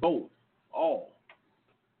both, all.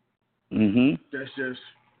 Mm-hmm. That's just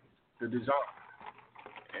the design,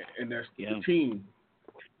 and that's the team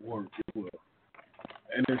work as well.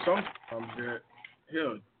 And then sometimes that,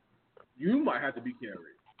 hell, you might have to be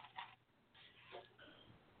carried.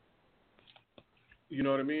 You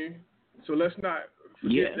know what I mean? So let's not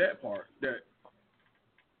forget that part, that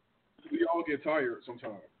we all get tired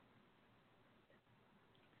sometimes.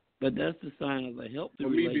 But that's the sign of a healthy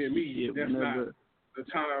relationship. For me being me, that's not the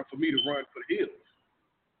time for me to run for the hills.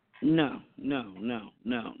 No.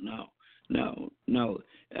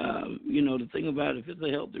 The thing about it, if it's a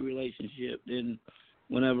healthy relationship, then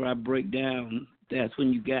whenever I break down that's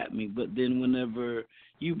when you got me. But then whenever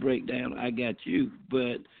you break down, I got you.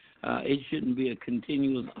 But it shouldn't be a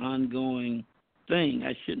continuous, ongoing thing.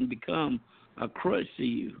 I shouldn't become a crutch to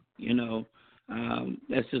you.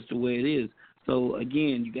 That's just the way it is. So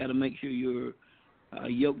again, you got to make sure you're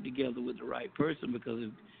yoked together with the right person,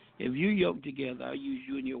 because if you yoke together, I'll use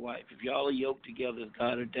you and your wife. If y'all are yoked together as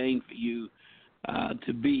God ordained for you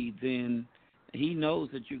to be, then He knows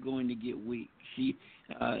that you're going to get weak. He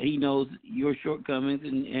knows your shortcomings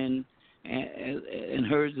and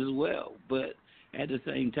hers as well. But at the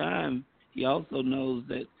same time, He also knows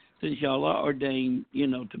that since y'all are ordained,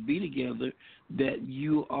 to be together, that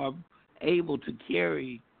you are able to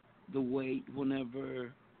carry the weight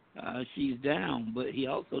whenever she's down. But He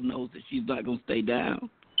also knows that she's not going to stay down.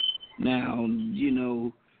 Now,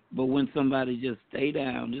 but when somebody just stay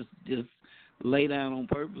down, just lay down on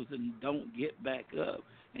purpose and don't get back up,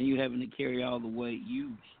 and you having to carry all the weight,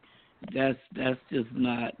 that's just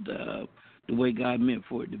not the way God meant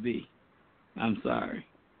for it to be. I'm sorry.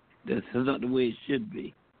 That's not the way it should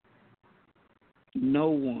be. No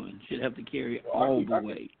one should have to carry all the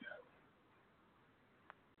weight.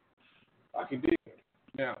 I can dig it.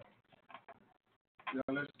 Now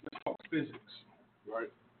let's talk physics,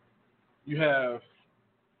 right? You have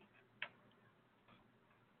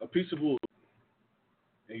a piece of wood,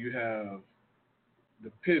 and you have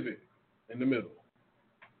the pivot in the middle,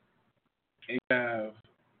 and you have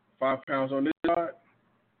 5 pounds on this side,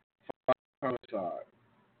 5 pounds on this side.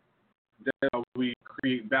 That's how we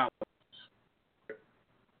create balance.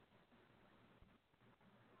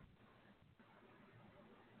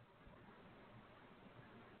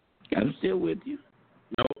 I'm still with you.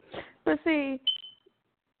 No. But see,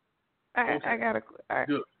 I gotta.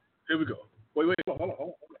 Good. Here we go. Wait. Hold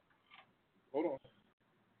on.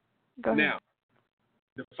 Go ahead. Now,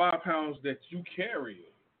 the 5 pounds that you carry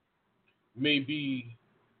may be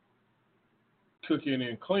cooking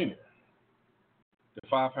and cleaning. The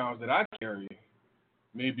 5 pounds that I carry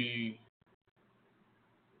may be,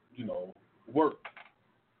 work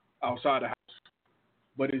outside the house.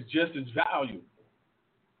 But it's just as valuable.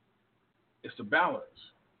 It's a balance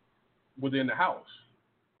within the house.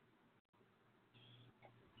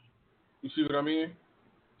 You see what I mean?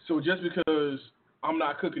 So just because I'm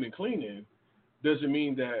not cooking and cleaning doesn't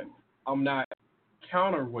mean that I'm not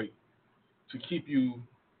counterweight to keep you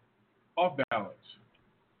off balance.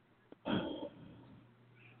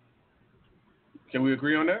 Can we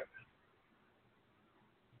agree on that?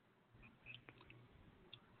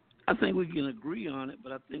 I think we can agree on it,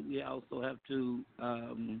 but I think we also have to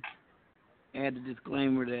add the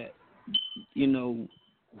disclaimer that,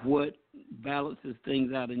 what balances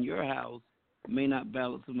things out in your house may not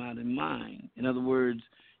balance them out in mine. In other words,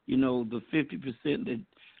 the 50% that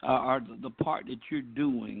are the part that you're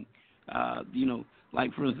doing,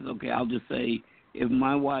 like for instance, okay, I'll just say if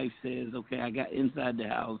my wife says, okay, I got inside the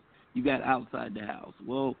house, you got outside the house.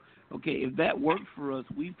 Well, okay, if that works for us,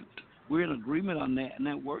 we're in agreement on that, and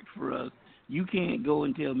that works for us. You can't go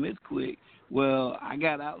and tell Miss Quick, well, I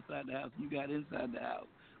got outside the house, you got inside the house.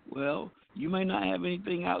 Well, you may not have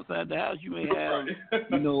anything outside the house. You may have,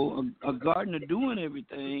 a gardener doing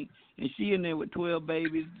everything, and she in there with 12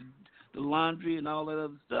 babies, the laundry and all that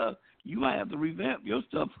other stuff. You might have to revamp your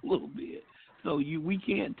stuff a little bit. So we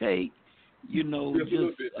can't take, you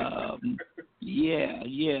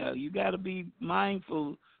got to be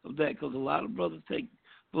mindful of that, because a lot of brothers take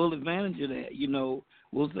full advantage of that.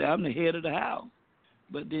 We'll say I'm the head of the house,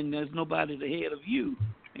 but then there's nobody the head of you,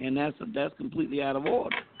 and that's completely out of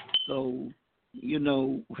order. So, you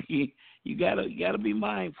gotta be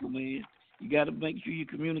mindful, man. You gotta make sure you're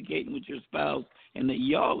communicating with your spouse and that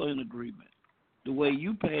y'all are in agreement. The way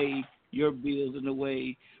you pay your bills and the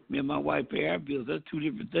way me and my wife pay our bills, that's two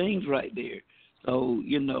different things right there. So,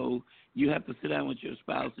 you have to sit down with your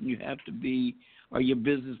spouse, and you have to be, or your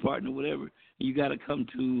business partner, whatever, and you got to come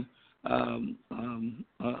to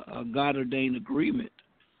a God-ordained agreement.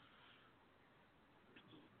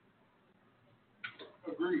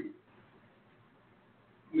 Agreed.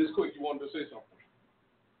 Ms. Quick, you wanted to say something?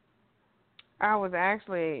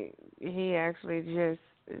 He actually just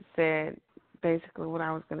said basically what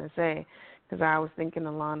I was going to say, because I was thinking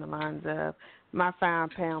along the lines of my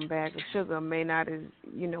 5-pound bag of sugar may not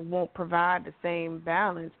won't provide the same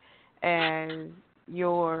balance as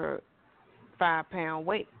your 5-pound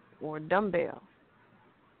weight or dumbbell.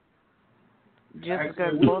 Just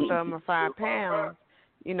because both of them are 5 pounds,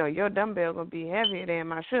 your dumbbell going to be heavier than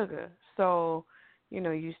my sugar. So,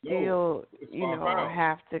 you still,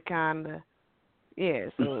 have to kind of,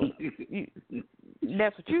 so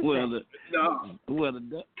That's what you Well, say. the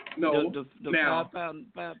Now,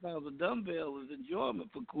 5 pounds of dumbbell is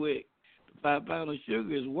enjoyment for Quick. The 5 pounds of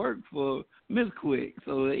sugar is work for Miss Quick.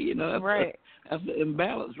 So that's Right. that's the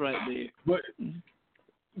imbalance right there.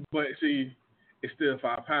 But see, it's still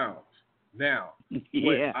 5 pounds. Now, what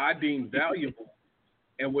Yeah. I deem valuable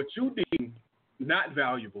and what you deem not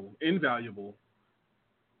valuable, invaluable,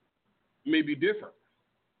 may be different.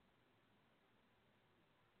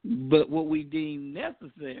 But what we deem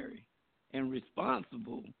necessary and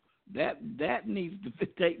responsible, that needs to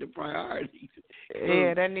take the priority.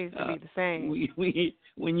 Yeah, that needs to be the same.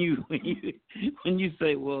 When you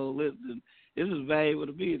say, well, listen, this is valuable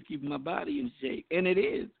to me. It's keeping my body in shape, and it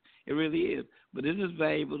is. It really is. But this is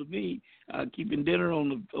valuable to me. Keeping dinner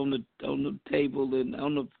on the table and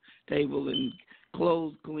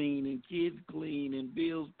clothes clean and kids clean and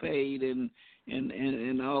bills paid and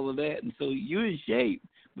all of that. And so you're in shape,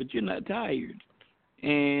 but you're not tired,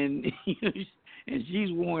 and and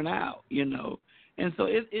she's worn out, And so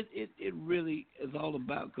it really is all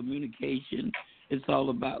about communication. It's all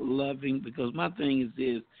about loving. Because my thing is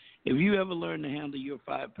this: if you ever learn to handle your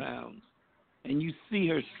 5 pounds, and you see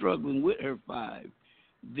her struggling with her 5,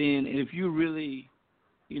 then if you really,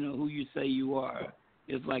 who you say you are,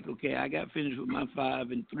 it's like, okay, I got finished with my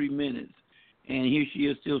 5 in 3 minutes, and here she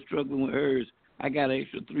is still struggling with hers. I got an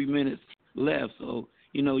extra 3 minutes left. So,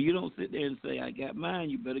 you don't sit there and say, I got mine,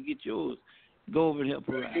 you better get yours. Go over and help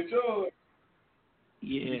her out. Get yours.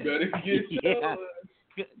 Yeah. You better get yours.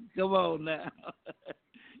 Come on now.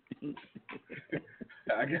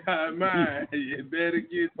 I got mine. You better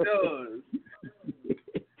get yours.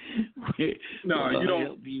 No, you don't.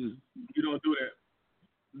 Help you. You don't do that.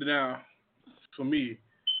 Now, for me,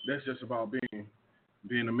 that's just about being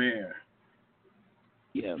a man.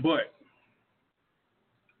 Yeah. But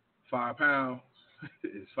 5 pounds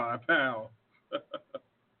is 5 pounds.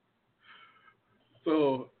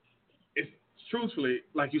 So it's truthfully,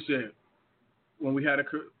 like you said, when we had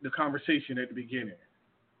the conversation at the beginning,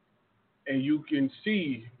 and you can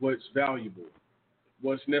see what's valuable,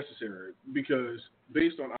 what's necessary, because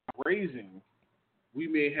based on our raising, we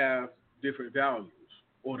may have different values,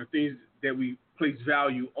 or the things that we place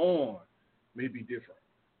value on may be different.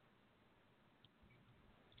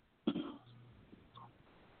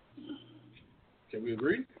 Can we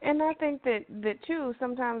agree? And I think that too,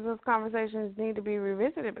 sometimes those conversations need to be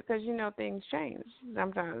revisited because, things change.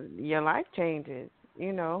 Sometimes your life changes,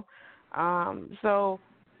 So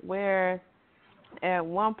where at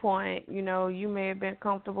one point, you may have been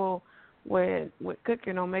comfortable with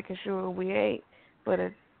cooking or making sure we ate, but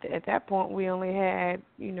at that point we only had,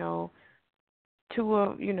 2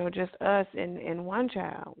 of, just us and one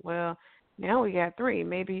child. Well, now we got 3.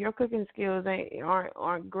 Maybe your cooking skills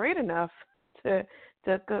aren't great enough to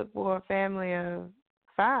cook for a family of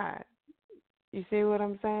 5. You see what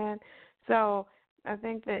I'm saying? So I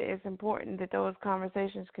think that it's important that those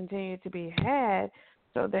conversations continue to be had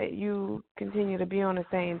so that you continue to be on the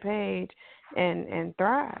same page and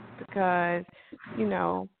thrive. Because,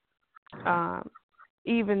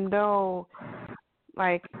 even though,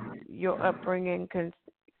 like, your upbringing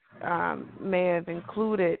may have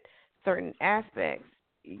included certain aspects,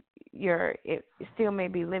 it still may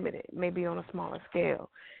be limited, maybe on a smaller scale.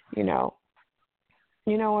 You know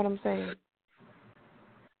what I'm saying?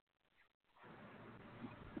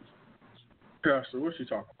 Pastor, what's she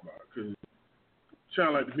talking about? Because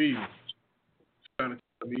sound like to me, trying to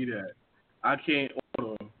tell me that I can't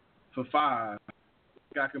order for 5.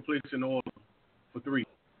 I can place an order for 3.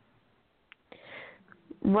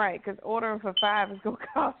 Right, because ordering for 5 is going to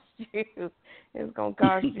cost you. It's going to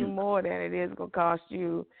cost you more than it is going to cost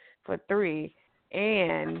you for 3.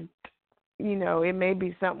 And, it may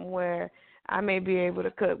be something where I may be able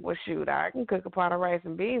to cook. Well, shoot, I can cook a pot of rice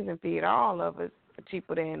and beans and feed all of us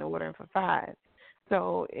cheaper than ordering for 5.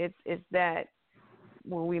 So it's that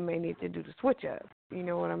when we may need to do the switch up. You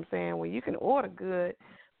know what I'm saying? Well, you can order good,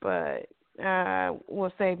 but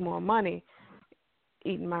we'll save more money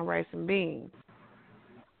eating my rice and beans.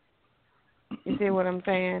 You see what I'm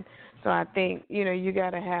saying? So I think, you got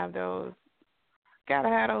to have those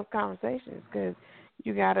conversations because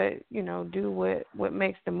you got to, do what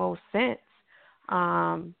makes the most sense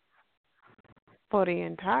for the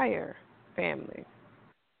entire family.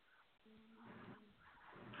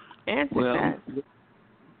 And success. Well,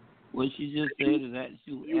 what she just said is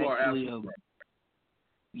actually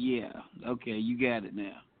yeah, okay, you got it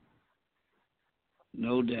now.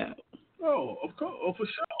 No doubt. Oh, of course. Oh,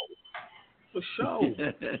 for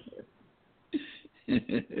sure.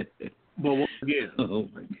 But once again,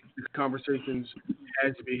 these conversations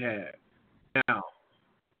has to be had. Now,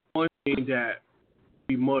 one thing that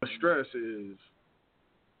we must stress is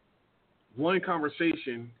one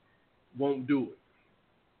conversation won't do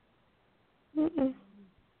it. Mm-mm.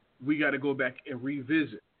 We got to go back and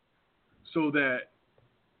revisit so that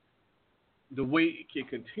the weight can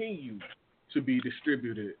continue to be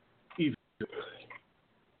distributed evenly.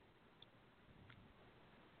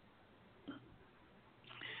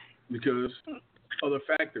 Because other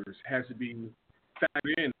factors has to be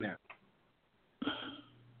factored in now.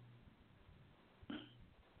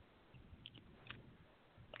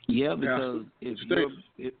 Yeah, because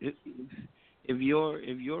if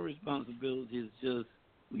your responsibility is just,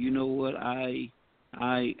 you know what, I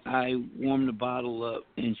warm the bottle up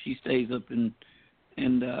and she stays up and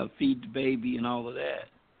feed the baby and all of that.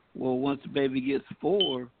 Well, once the baby gets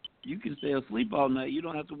 4, you can stay asleep all night. You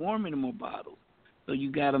don't have to warm any more bottles. So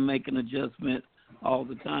you got to make an adjustment all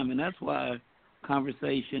the time, and that's why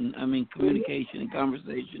communication and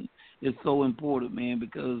conversation is so important, man,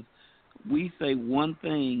 because we say one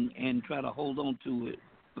thing and try to hold on to it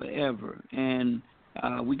forever. And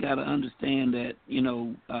we got to understand that,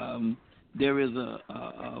 there is a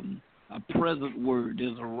present word.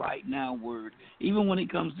 There's a right now word. Even when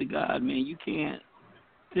it comes to God, man, you can't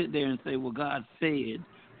sit there and say, well, God said.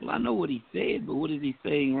 Well, I know what he said, but what is he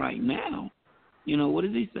saying right now? What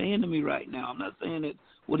is he saying to me right now? I'm not saying that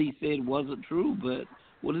what he said wasn't true, but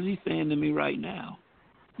what is he saying to me right now?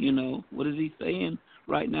 What is he saying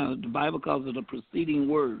right now? The Bible calls it a preceding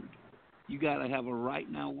word. You got to have a right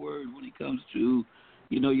now word when it comes to,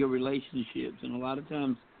 your relationships. And a lot of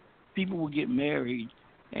times people will get married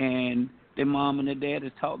and their mom and their dad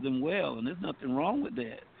has taught them well, and there's nothing wrong with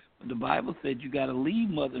that. But the Bible said you got to leave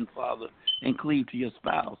mother and father and cleave to your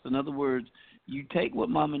spouse. In other words, you take what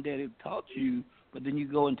mom and dad have taught you, but then you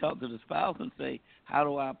go and talk to the spouse and say, how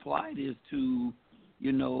do I apply this to,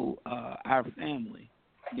 our family?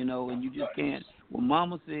 And you just can't. Well,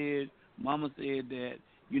 mama said that,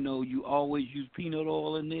 you always use peanut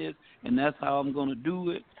oil in this, and that's how I'm going to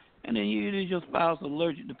do it. And then your spouse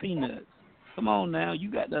allergic to peanuts. Come on now,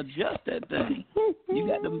 you got to adjust that thing. You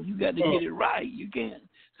got to get it right. You can't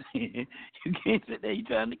sit there. You're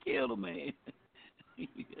trying to kill the man.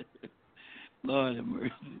 Lord have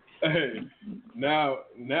mercy. Hey, now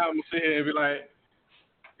I'm gonna sit here and be like,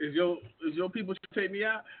 is your people trying to take me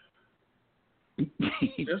out?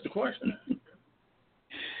 That's the question.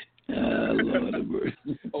 Lord have mercy.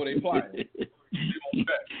 Oh, they plotting.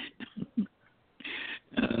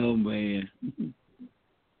 Oh man.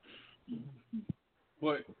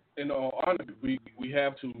 But in all honesty, we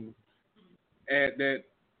have to add that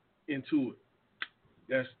into it.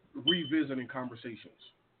 That's revisiting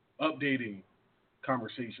conversations, updating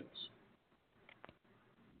conversations.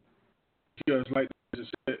 Because like I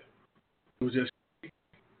just said, it was a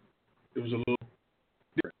little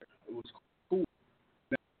different. It was cool.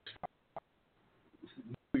 Now,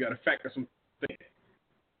 we got to factor some things.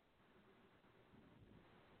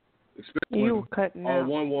 Especially You when cutting all out.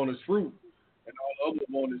 one want is fruit and all the other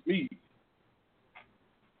want is meat.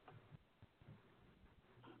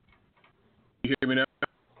 You hear me now?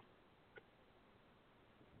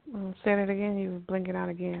 Say that again. You were blinking out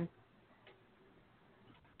again.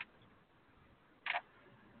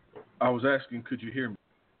 I was asking, could you hear me?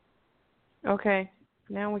 Okay,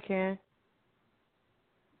 now we can.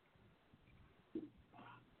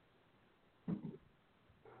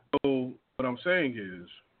 So what I'm saying is,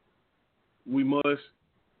 we must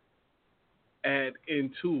add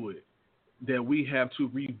into it that we have to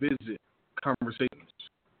revisit conversations,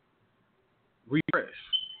 refresh,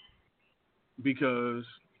 because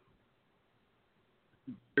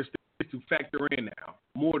there's things to factor in now,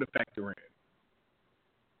 more to factor in.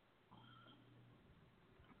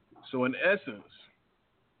 So in essence,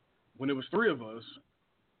 when it was 3 of us,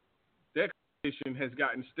 that conversation has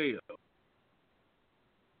gotten stale.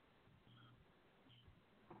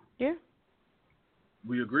 Yeah.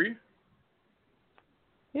 We agree?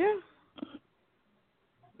 Yeah.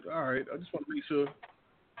 All right. I just want to make sure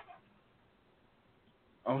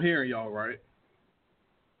I'm hearing y'all right.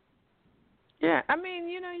 Yeah. I mean,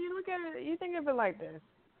 you look at it, you think of it like this,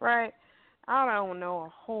 right? I don't know a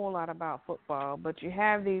whole lot about football, but you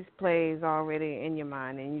have these plays already in your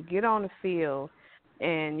mind, and you get on the field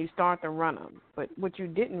and you start to run them. But what you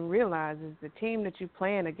didn't realize is the team that you're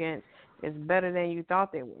playing against is better than you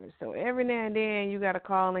thought they were. So every now and then you got to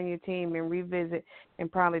call in your team and revisit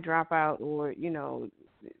and probably drop out or,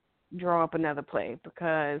 draw up another play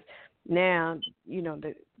because now,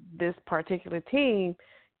 this particular team,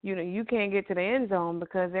 you can't get to the end zone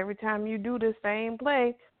because every time you do the same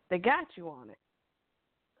play, they got you on it.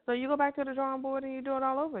 So you go back to the drawing board and you do it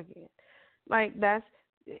all over again. Like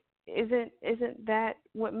isn't that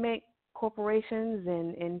what makes corporations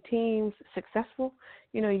and teams successful?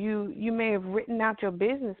 You know, you may have written out your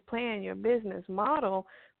business plan, your business model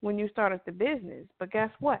when you started the business, but guess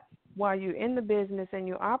what? While you're in the business and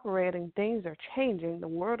you're operating, things are changing. The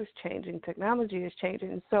world is changing. Technology is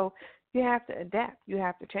changing. So you have to adapt. You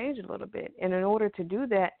have to change a little bit. And in order to do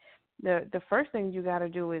that, the first thing you got to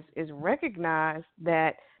do is recognize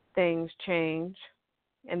that things change.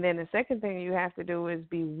 And then the second thing you have to do is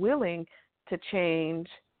be willing to change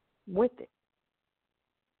with it.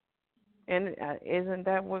 And isn't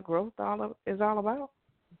that what growth is all about?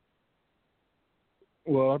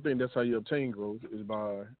 Well, I think that's how you obtain growth, is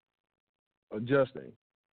by adjusting.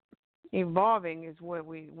 Evolving is what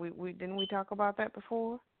we didn't we talk about that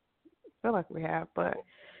before? I feel like we have, but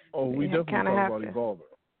we definitely talk about evolving.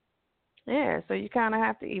 Yeah, so you kind of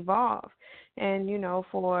have to evolve, and you know,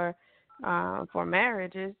 for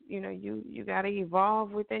marriages, you know, you got to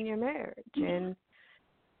evolve within your marriage, and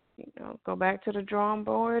you know, go back to the drawing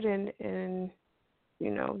board and you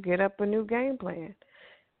know, get up a new game plan.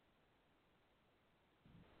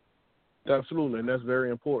 Absolutely, and that's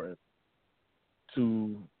very important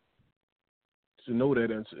to know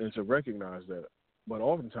that and to recognize that. But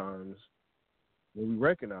oftentimes, when we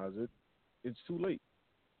recognize it, it's too late.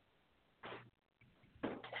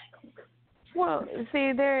 Well,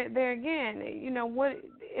 see, there again, you know what?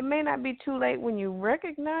 It may not be too late when you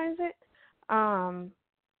recognize it.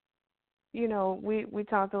 You know, we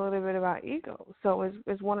talked a little bit about ego, so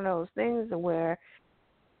it's one of those things where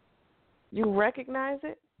you recognize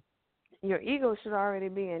it. Your ego should already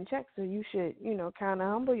be in check, so you should, you know, kind of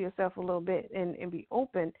humble yourself a little bit and be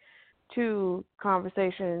open to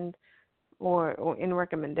conversations or in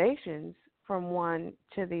recommendations from one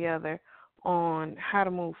to the other on how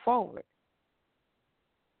to move forward.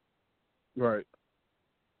 Right.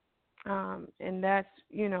 And that's,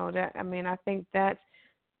 you know, that, I mean, I think that's,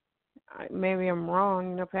 maybe I'm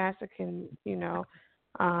wrong, you know, Pastor can, you know,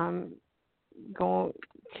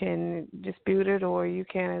 can dispute it, or you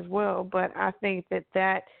can as well, but I think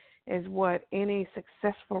that is what any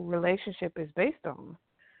successful relationship is based on.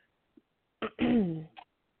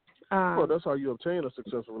 Well, that's how you obtain a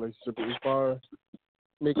successful relationship, is by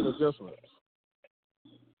making adjustments.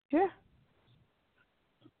 Yeah.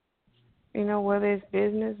 You know, whether it's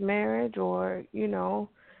business, marriage, or, you know,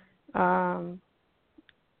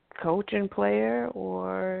 coach and player,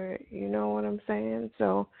 or, you know what I'm saying?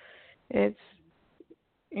 So it's,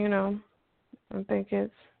 you know, I think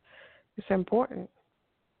it's important.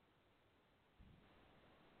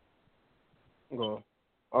 Well,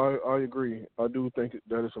 I agree. I do think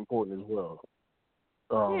that it's important as well.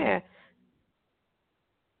 Yeah.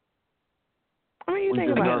 I mean, you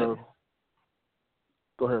think about it.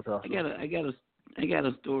 Go ahead, Pastor. I got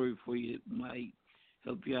a story for you that might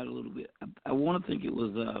help you out a little bit. I want to think it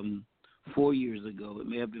was 4 years ago. It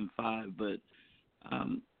may have been 5, but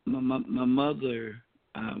my mother,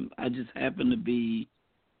 I just happened to be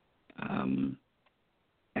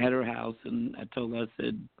at her house, and I told her, I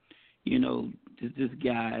said, you know, this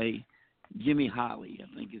guy, Jimmy Holly,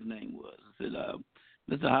 I think his name was. I said,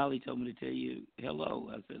 Mr. Holly told me to tell you hello.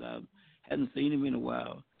 I said, I hadn't seen him in a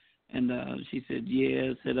while. And she said,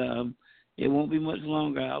 yeah. I said, it won't be much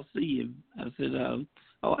longer. I'll see him. I said,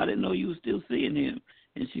 oh, I didn't know you were still seeing him.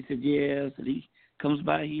 And she said, yeah. I said, he comes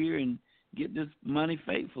by here and get this money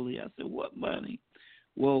faithfully. I said, what money?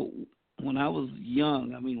 Well, when I was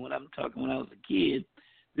young, I mean, when I'm talking when I was a kid,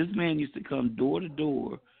 this man used to come door to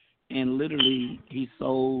door, and literally he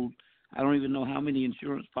sold, I don't even know how many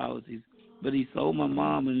insurance policies, but he sold my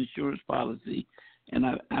mom an insurance policy. And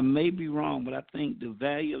I may be wrong, but I think the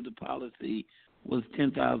value of the policy was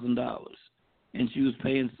 $10,000. And she was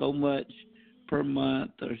paying so much per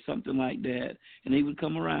month or something like that. And he would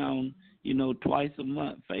come around, you know, twice a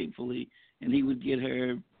month faithfully, and he would get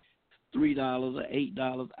her $3 or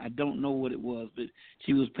 $8. I don't know what it was, but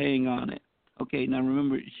she was paying on it. Okay, now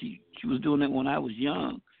remember, she was doing that when I was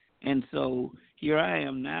young. And so here I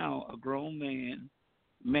am now, a grown man,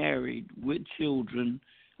 married, with children.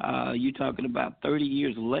 You're talking about 30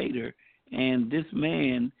 years later, and this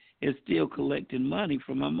man is still collecting money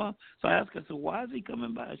from my mom. So I asked her, so why is he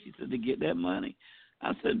coming by? She said, to get that money.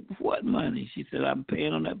 I said, what money? She said, I'm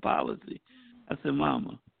paying on that policy. I said,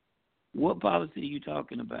 Mama, what policy are you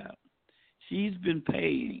talking about? She's been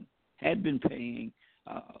paying, had been paying,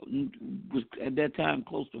 was at that time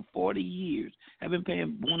close to 40 years. I've been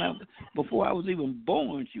paying before I was even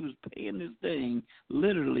born. She was paying this thing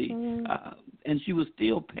literally, and she was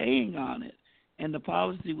still paying on it, and the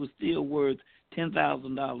policy was still worth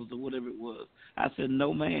 $10,000 or whatever it was. I said,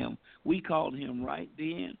 no, ma'am. We called him right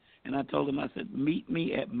then, And I told him, I said, meet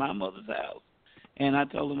me at my mother's house. And I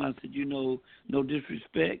told him, I said, no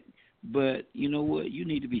disrespect, but you know what? You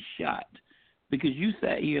need to be shot because you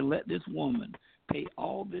sat here and let this woman pay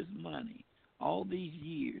all this money, all these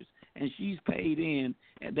years, and she's paid in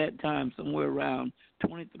at that time somewhere around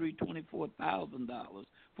 $24,000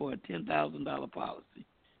 for a $10,000 policy.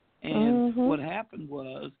 And what happened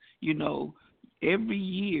was, every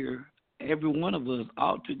year, every one of us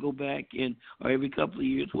ought to go back and, or every couple of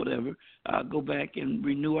years, whatever, go back and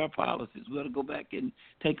renew our policies. We ought to go back and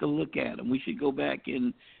take a look at them. We should go back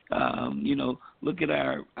and, look at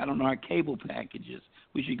our cable packages.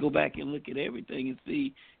 We should go back and look at everything and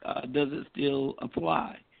see, does it still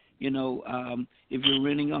apply? If you're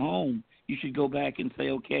renting a home, you should go back and say,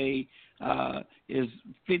 okay, is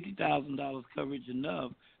 $50,000 coverage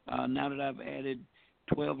enough now that I've added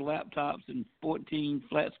 12 laptops and 14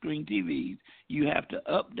 flat screen TVs? You have to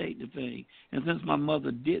update the thing. And since my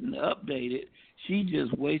mother didn't update it, she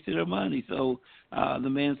just wasted her money. So the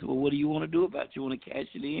man said, well, what do you want to do about it? You want to cash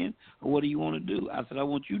it in, or what do you want to do? I said, I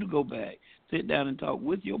want you to go back, sit down and talk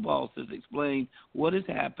with your bosses, explain what has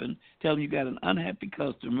happened, tell them you got an unhappy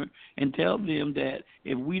customer, and tell them that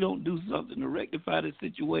if we don't do something to rectify the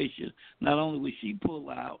situation, not only will she pull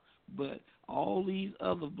out, but all these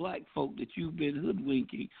other black folk that you've been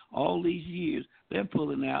hoodwinking all these years, they're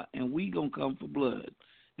pulling out, and we going to come for blood.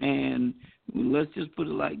 And let's just put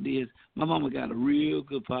it like this. My mama got a real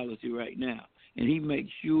good policy right now, and he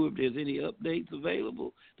makes sure if there's any updates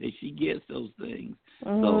available that she gets those things.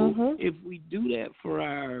 So if we do that for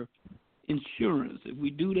our insurance, if we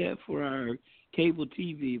do that for our cable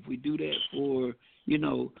TV, if we do that for,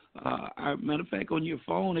 our matter of fact, on your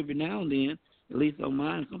phone every now and then, at least on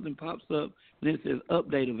mine, something pops up and it says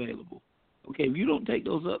update available. Okay, if you don't take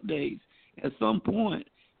those updates, at some point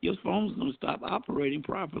your phone's going to stop operating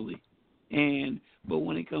properly. But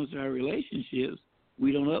when it comes to our relationships,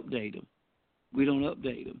 we don't update them.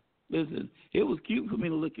 Listen, it was cute for me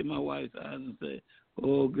to look in my wife's eyes and say,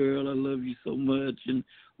 oh, girl, I love you so much, and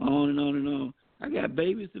on and on and on. I got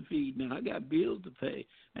babies to feed now. I got bills to pay.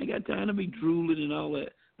 I ain't got time to be drooling and all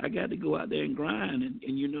that. I got to go out there and grind. And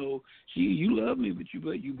you love me, but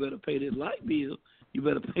you better pay this light bill. You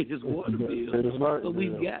better pay this water bill. So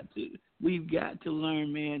we've got to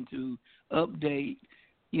learn, man, to update,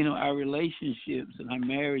 our relationships and our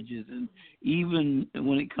marriages, and even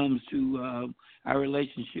when it comes to our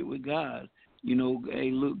relationship with God.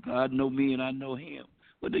 Hey, look, God know me and I know him.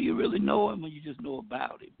 But do you really know him, or you just know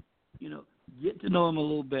about him? Get to know him a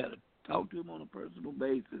little better. Talk to him on a personal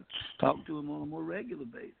basis. Talk to him on a more regular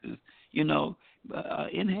basis.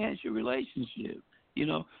 Enhance your relationship.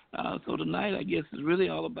 So tonight, I guess, is really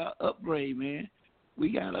all about upgrade, man. We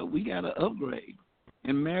gotta upgrade.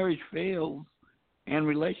 And marriage fails, and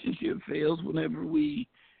relationship fails whenever we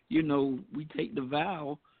take the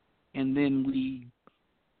vow, and then we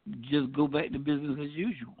just go back to business as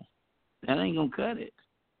usual. That ain't gonna cut it.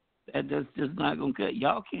 That's just not gonna cut.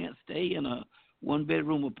 Y'all can't stay in a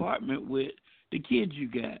one-bedroom apartment with the kids you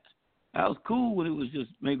got. That was cool when it was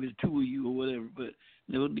just maybe the two of you or whatever, but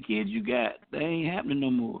the kids you got, they ain't happening no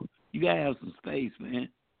more. You gotta have some space, man.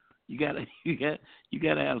 You gotta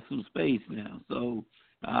have some space now. So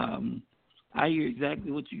I hear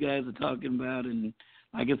exactly what you guys are talking about, and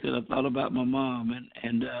like I said, I thought about my mom,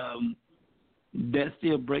 and that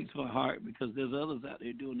still breaks my heart because there's others out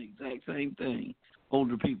there doing the exact same thing.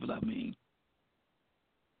 Older people, I mean.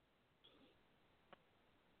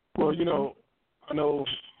 Well, I know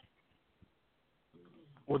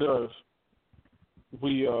with us,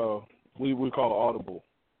 we call it audible.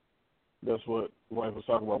 That's what the wife was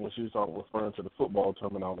talking about when she was referring to the football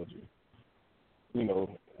terminology.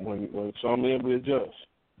 When some men we adjust.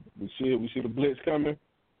 We see the blitz coming.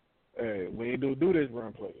 Hey, we ain't do this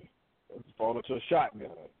run play. Let's fall into a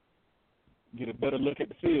shotgun. Get a better look at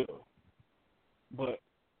the field. But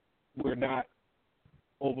we're not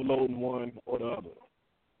overloading one or the other.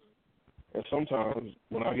 And sometimes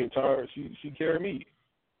when I get tired, she carry me,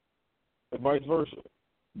 and vice versa.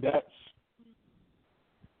 That's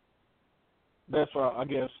why I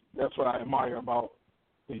guess that's what I admire about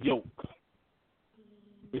the yoke,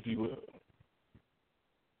 if you will.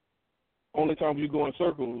 Only time you go in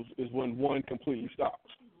circles is when one completely stops.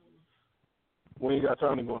 We ain't got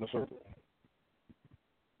time to go in a circle.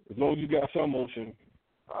 As long as you got some motion,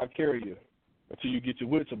 I carry you until you get your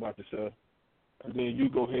wits about yourself, and then you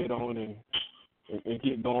go head on and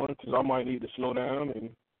get going, because I might need to slow down and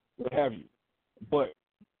what have you. But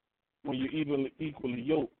when you're equally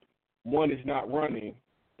yoked, one is not running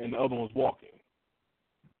and the other one's walking.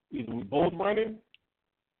 Either we both running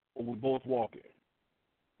or we both walking.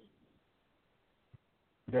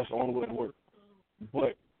 That's the only way to work.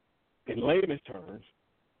 But in layman's terms,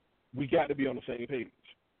 we got to be on the same page.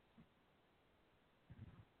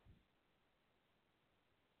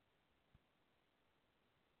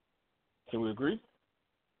 Can we agree?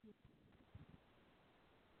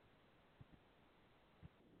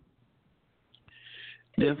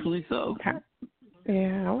 Definitely so.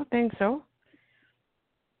 Yeah, I would think so.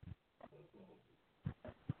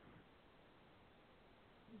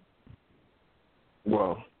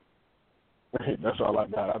 Well, that's all I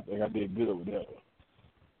got. I think I did good with that.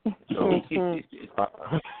 So,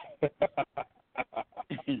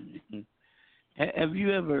 have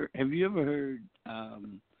you ever heard?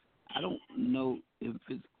 I don't know if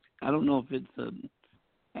it's an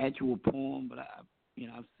actual poem, but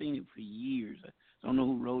I've seen it for years. I don't know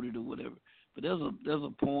who wrote it or whatever, but there's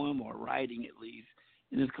a poem or writing at least,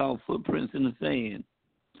 and it's called Footprints in the Sand,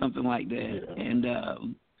 something like that. Yeah. And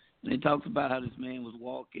it talks about how this man was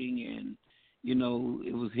walking, and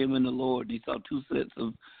it was him and the Lord, and he saw two sets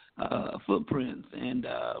of footprints, and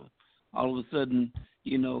all of a sudden,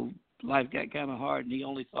 life got kind of hard, and he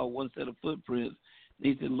only saw one set of footprints.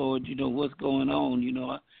 And he said, Lord, what's going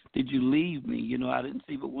on? Did you leave me? I didn't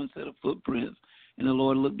see but one set of footprints. And the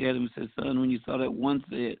Lord looked at him and said, son, when you saw that one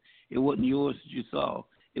set, it wasn't yours that you saw.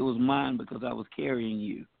 It was mine because I was carrying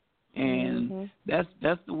you. And that's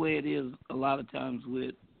the way it is a lot of times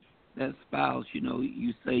with that spouse.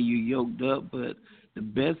 You say you're yoked up, but the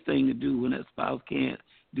best thing to do when that spouse can't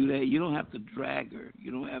do that, you don't have to drag her.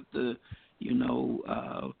 You don't have to, you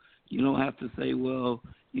don't have to say, well,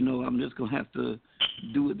 I'm just going to have to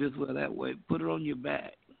do it this way or that way. Put her on your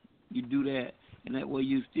back. You do that, and that way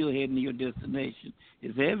you're still heading to your destination.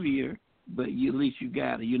 It's heavier, but at least you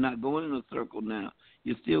got it. You're not going in a circle now.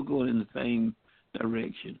 You're still going in the same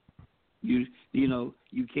direction. You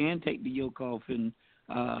can take the yoke off and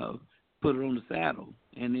put her on the saddle,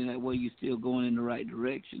 and then that way you're still going in the right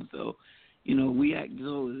direction. So, we act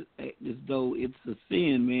as though it's a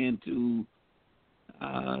sin, man, to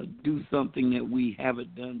do something that we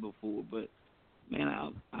haven't done before. But, man,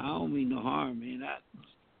 I don't mean no harm, man.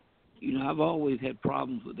 I've always had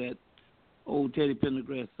problems with that old Teddy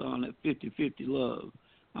Pendergrass song, that 50-50 love.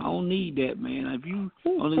 I don't need that, man. If you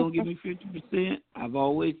only going to give me 50%, I've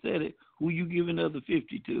always said it, who you giving the other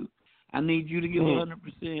 50 to? I need you to give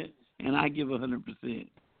 100%, and I give 100%.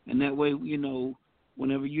 And that way,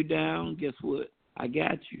 whenever you're down, guess what? I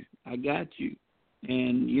got you.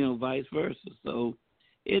 And, vice versa. So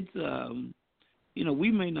it's,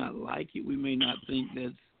 we may not like it. We may not think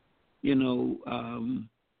that's,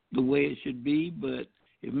 the way it should be. But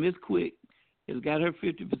if Miss Quick has got her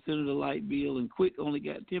 50% of the light bill and Quick only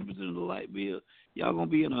got 10% of the light bill, y'all going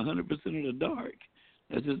to be in 100% of the dark.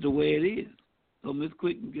 That's just the way it is. So Miss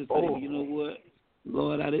Quick can just say, you know what?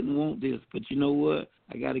 Lord, I didn't want this, but you know what?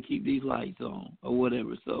 I got to keep these lights on or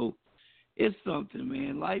whatever. So it's something,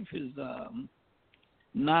 man. Life is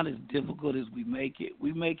not as difficult as we make it.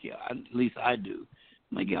 We make it, at least I do,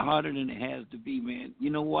 make it harder than it has to be, man. You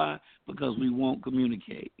know why? Because we won't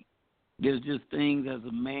communicate. There's just things as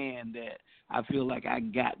a man that I feel like I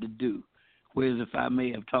got to do. Whereas if I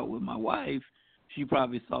may have talked with my wife, she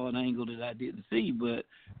probably saw an angle that I didn't see. But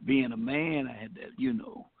being a man, I had to,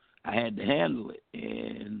 I had to handle it.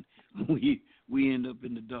 And we end up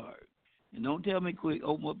in the dark. And don't tell me, Quick,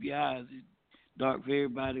 open up your eyes. It's dark for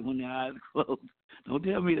everybody when their eyes are closed. Don't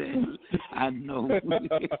tell me that. I know.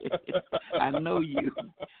 I know you.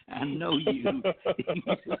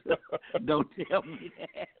 Don't tell me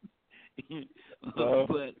that.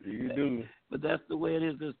 But you do. But that's the way it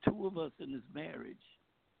is. There's two of us in this marriage.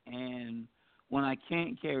 And when I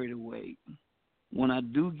can't carry the weight, when I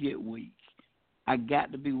do get weak, I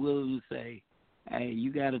got to be willing to say, hey,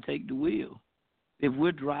 you got to take the wheel. If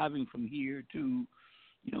we're driving from here to,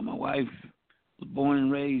 my wife was born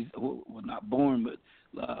and raised, well, not born, but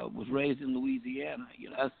was raised in Louisiana.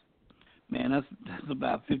 That's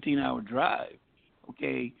about a 15-hour drive.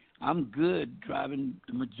 Okay, I'm good driving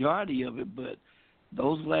the majority of it, but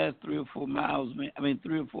those last 3 or 4 hours,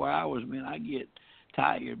 man, I get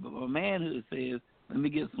tired. But my manhood says, let me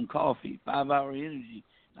get some coffee, 5-hour energy,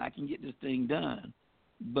 and I can get this thing done.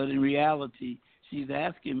 But in reality, she's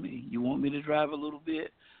asking me, you want me to drive a little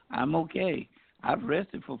bit? I'm okay. I've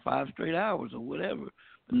rested for 5 straight hours or whatever.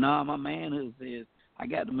 But now my manhood says, I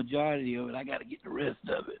got the majority of it. I got to get the rest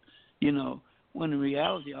of it. When in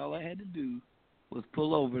reality, all I had to do was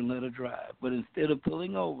pull over and let her drive. But instead of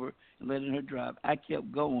pulling over and letting her drive, I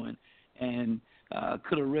kept going and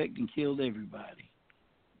could have wrecked and killed everybody.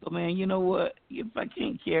 So, man, you know what? If I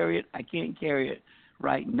can't carry it, I can't carry it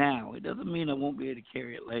right now. It doesn't mean I won't be able to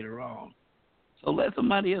carry it later on. So let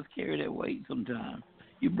somebody else carry that weight sometime.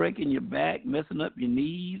 you're breaking your back, messing up your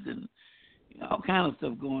knees, and all kind of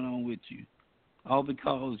stuff going on with you. All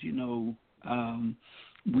because,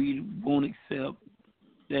 we won't accept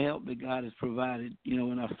the help that God has provided,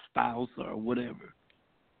 in our spouse or whatever.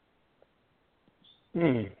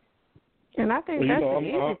 And I think that's the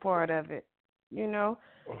easy part of it,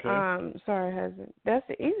 Okay. Sorry, husband. That's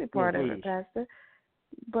the easy part of it, Pastor.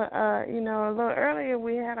 But, a little earlier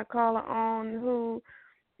we had a caller on who,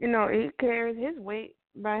 he carries his weight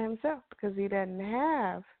by himself because he doesn't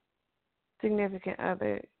have significant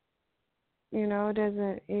other. He's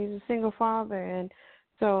a single father, and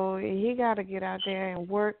so he got to get out there and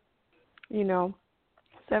work,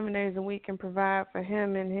 7 days a week and provide for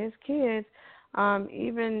him and his kids.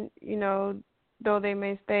 Even, though they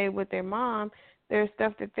may stay with their mom, there's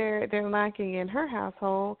stuff that they're lacking in her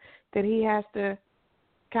household that he has to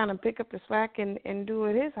kind of pick up the slack and do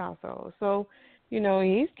at his household. So,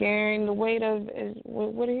 he's carrying the weight of,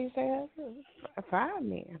 what did he say? 5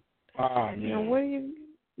 men. What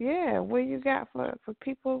do you got for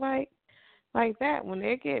people like that when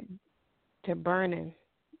they get to burning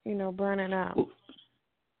out?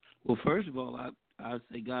 Well, first of all, I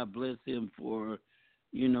say God bless him for,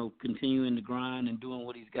 continuing to grind and doing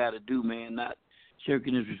what he's got to do, man, not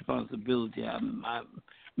shirking his responsibility.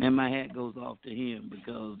 My hat goes off to him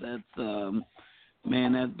because that's,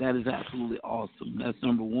 that is absolutely awesome. That's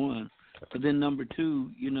number one. But then number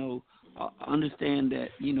two, understand that,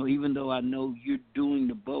 even though I know you're doing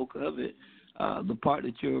the bulk of it, the part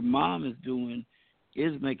that your mom is doing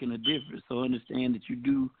is making a difference. So understand that you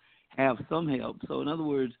do have some help. So in other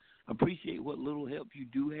words, appreciate what little help you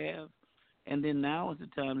do have. And then now is the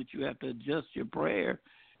time that you have to adjust your prayer.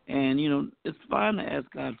 And, it's fine to ask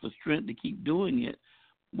God for strength to keep doing it.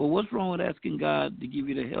 But what's wrong with asking God to give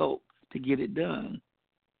you the help to get it done?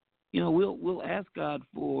 We'll ask God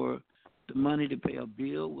for the money to pay a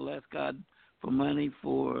bill. We'll ask God for money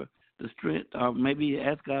for the strength, or maybe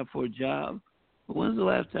ask God for a job. But when's the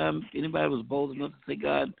last time anybody was bold enough to say,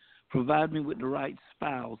 God, provide me with the right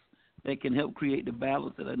spouse that can help create the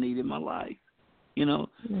balance that I need in my life?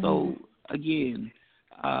 So, again,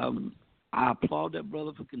 I applaud that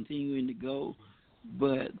brother for continuing to go.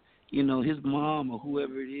 But, his mom or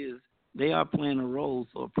whoever it is, they are playing a role,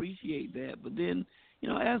 so appreciate that. But then,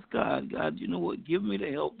 ask God, you know what, give me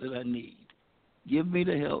the help that I need. Give me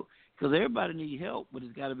the help. Because everybody needs help, but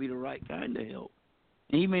it's got to be the right kind of help.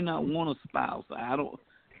 And he may not want a spouse. I don't,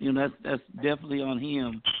 that's definitely on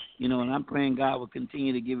him. And I'm praying God will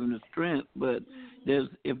continue to give him the strength. But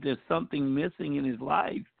if there's something missing in his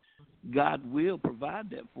life, God will provide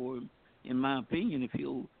that for him, in my opinion, if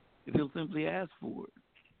he'll simply ask for it.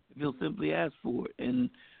 If he'll simply ask for it. And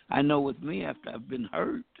I know with me, after I've been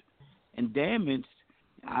hurt and damaged,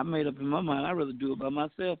 I made up in my mind I'd rather do it by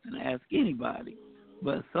myself than ask anybody.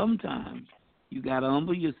 But sometimes you got to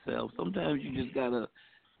humble yourself. Sometimes you just got to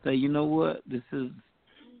say, you know what, this is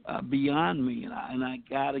beyond me, and I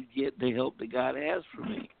got to get the help that God has for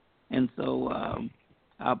me. And so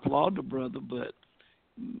I applaud the brother, but,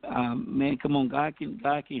 man, come on, God can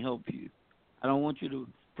help you. I don't want you to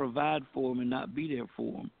provide for him and not be there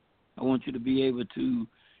for him. I want you to be able to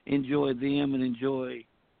enjoy them and enjoy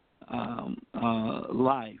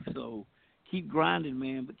life. So keep grinding,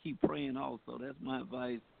 man, but keep praying also. That's my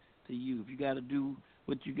advice to you. If you got to do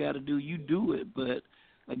what you got to do, you do it. But,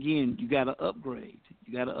 again, you got to upgrade.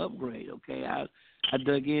 You got to upgrade, okay? I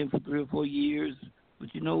dug in for 3 or 4 years,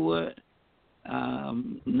 but you know what?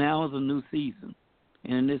 Now is a new season.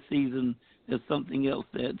 And in this season, there's something else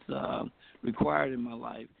that's required in my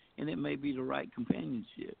life, and it may be the right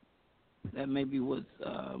companionship. That may be what's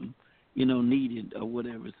needed or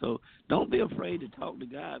whatever. So don't be afraid to talk to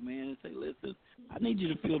God, man, and say, listen, I need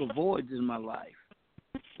you to fill the voids in my life.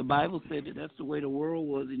 The Bible said that that's the way the world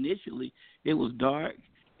was initially. It was dark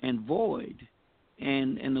and void,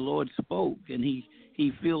 and the Lord spoke, and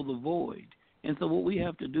he filled the void. And so what we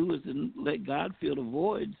have to do is to let God fill the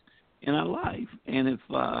voids in our life. And if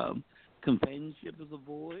companionship is a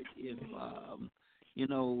void, if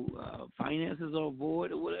finances are a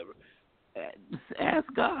void or whatever, ask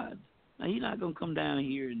God. Now, he's not going to come down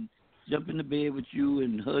here and jump in the bed with you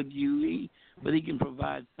and hug you, but he can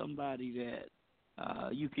provide somebody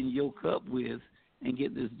that you can yoke up with and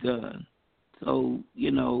get this done. So,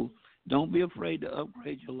 don't be afraid to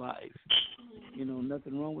upgrade your life.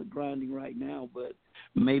 Nothing wrong with grinding right now, but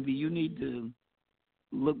maybe you need to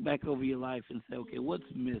look back over your life and say, okay, what's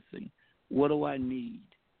missing? What do I need?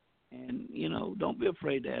 And, don't be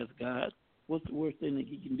afraid to ask God. What's the worst thing that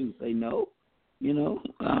he can do? Say no.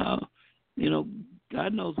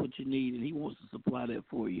 God knows what you need, and he wants to supply that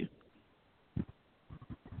for you.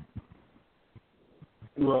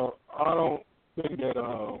 Well, I don't think that.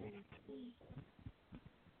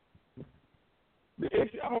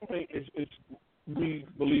 I don't think it's we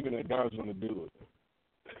believing that God's going to do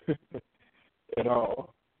it at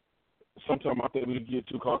all. Sometimes I think we get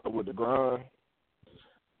too caught up with the grind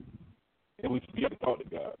and we forget to talk to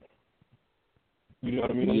God. You know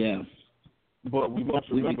what I mean? Yeah. But we must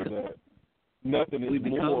remember that nothing is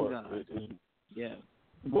more.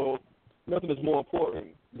 Well, nothing is more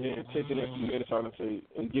important than taking that few minutes out and say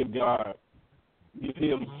and give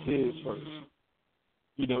Him His first.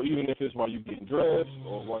 You know, even if it's while you getting dressed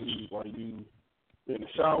or while you in the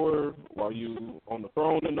shower, while you on the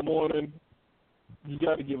throne in the morning, you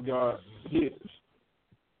got to give God His.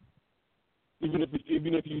 Even if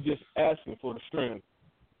you just asking for the strength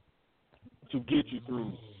to get you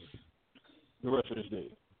through the rest of this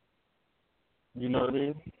day. You know what I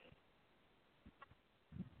mean?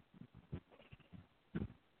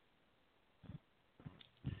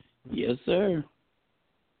 Yes, sir.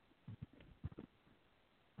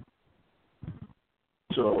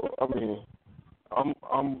 So I mean, I'm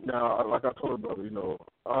now, like I told brother, you know,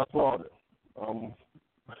 I applaud it.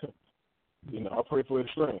 You know, I pray for his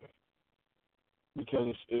strength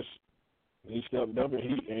because it's he stepped up and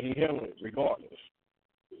he handled it regardless.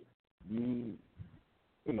 You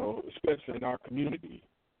know, especially in our community,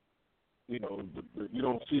 you know, you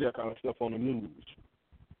don't see that kind of stuff on the news.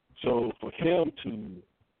 So for him to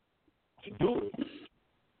do it,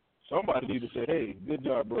 somebody need to say, "Hey, good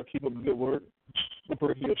job, bro. Keep up the good work. I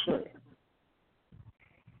pray for your strength."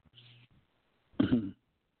 And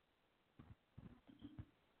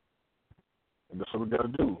that's what we got to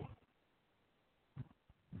do.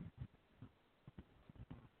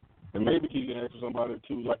 And maybe he can ask somebody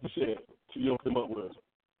to, like you said, to yoke him up with.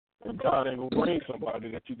 And God ain't going to bring somebody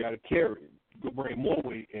that you got to carry. He's going to bring more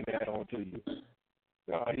weight and add on to you.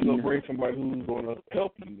 He's going to bring somebody who's going to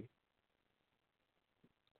help you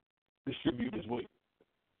distribute his weight.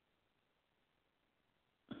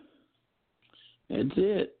 That's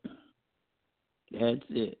it. That's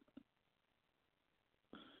it.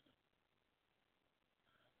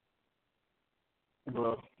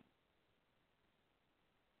 Well,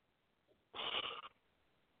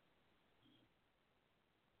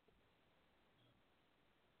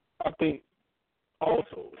 I think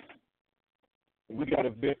also we got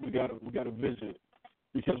to visit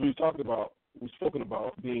because we've spoken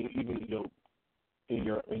about being evenly yoked in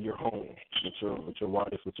your home with your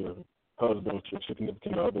wife, with your husband, with your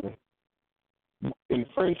significant other, in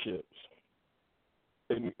friendships,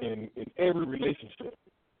 in every relationship,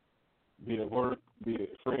 be it work, be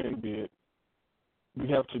it friend, be it, we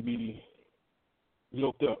have to be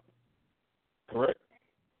yoked up, correct?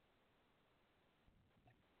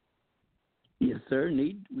 Yes, sir.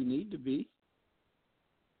 We need to be.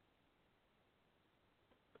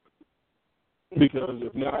 Because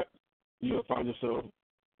if not, you'll find yourself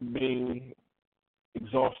being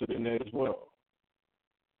exhausted in that as well.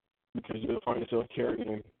 Because you'll find yourself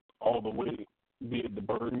carrying all the weight, be it the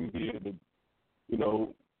burden, be it the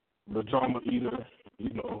drama either,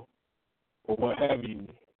 or what have you,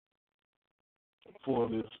 for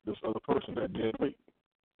this other person, that dead weight.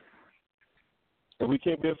 And we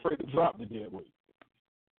can't be afraid to drop the dead weight.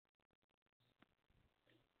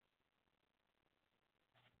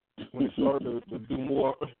 When it started to do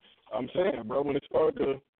more, I'm saying, bro, when it started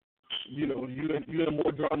to, you in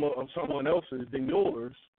more drama of someone else's than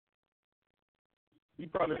yours, you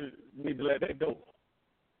probably need to let that go.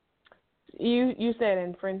 You said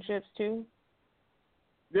in friendships too?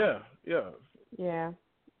 Yeah. Yeah,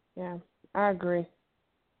 I agree.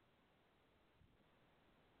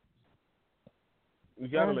 You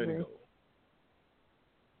gotta let it go.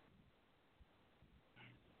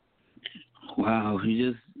 Wow,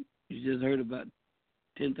 you just heard about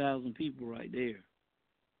 10,000 people right there.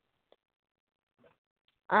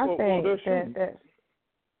 I think that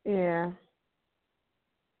yeah.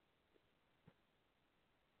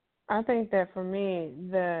 I think that for me,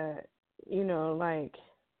 that's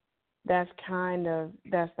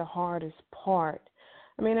the hardest part.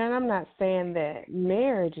 I mean, and I'm not saying that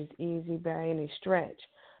marriage is easy by any stretch,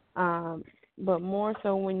 but more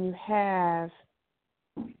so when you have,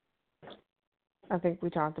 I think we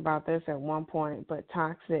talked about this at one point, but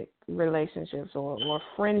toxic relationships or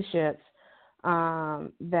friendships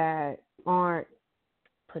that aren't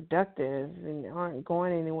productive and aren't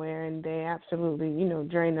going anywhere, and they absolutely,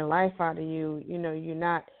 drain the life out of you. You're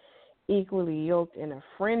not equally yoked in a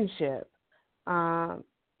friendship,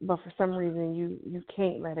 but for some reason you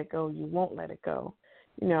can't let it go. You won't let it go.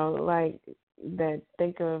 Like that.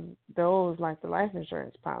 Think of those like the life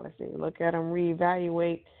insurance policy. Look at them,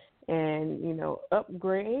 reevaluate, and,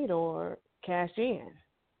 upgrade or cash in.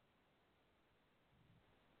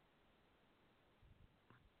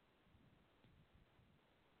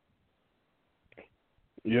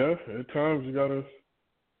 Yeah, at times you gotta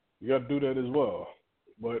do that as well,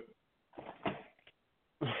 but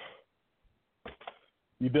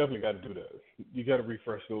you definitely got to do that. You got to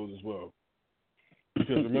refresh those as well,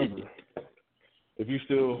 because remember, if you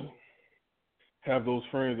still have those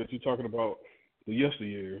friends that you're talking about the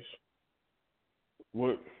yesteryears,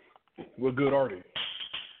 what good are they?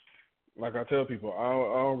 Like I tell people,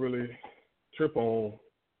 I don't really trip on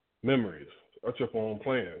memories. I trip on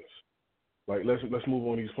plans. Like let's move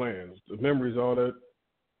on these plans. The memories, all that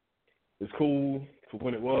is cool for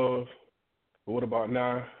when it was, but what about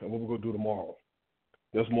now and what we're gonna do tomorrow?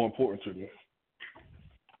 That's more important to me.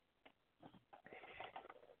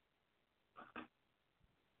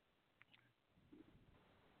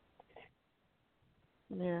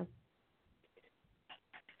 Yeah.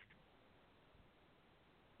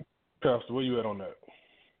 Pastor, where you at on that?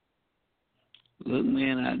 Look,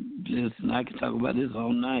 man, I can talk about this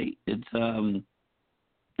all night. It's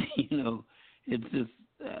it's just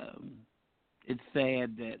it's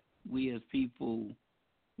sad that we as people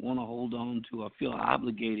want to hold on to, or feel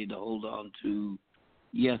obligated to hold on to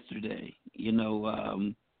yesterday.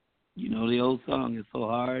 The old song, it's so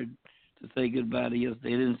hard to say goodbye to yesterday. They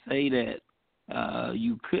didn't say that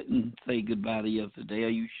you couldn't say goodbye to yesterday, or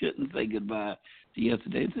you shouldn't say goodbye to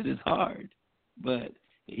yesterday. They said it's hard. But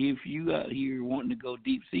if you out here wanting to go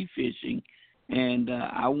deep sea fishing, and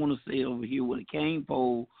I want to stay over here with a cane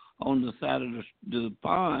pole on the side of the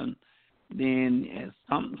pond, then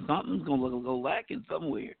something's going to go lacking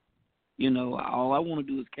somewhere. All I want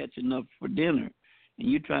to do is catch enough for dinner, and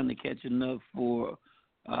you're trying to catch enough for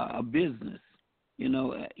a business.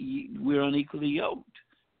 We're unequally yoked.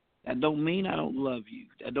 That don't mean I don't love you.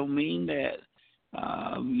 That don't mean that,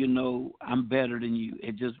 I'm better than you.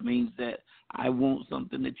 It just means that I want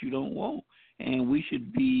something that you don't want. And we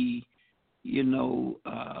should be,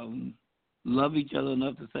 love each other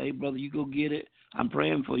enough to say, brother, you go get it. I'm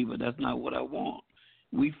praying for you, but that's not what I want.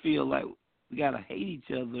 We feel like we got to hate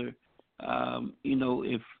each other,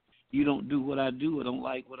 if you don't do what I do or don't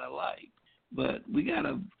like what I like. But we got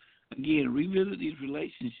to, again, revisit these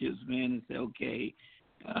relationships, man, and say, okay,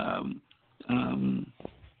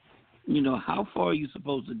 how far are you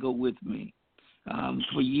supposed to go with me?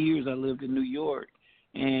 For years I lived in New York,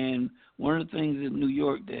 and one of the things in New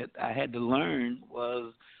York that I had to learn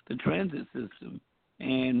was the transit system.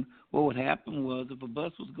 And what would happen was if a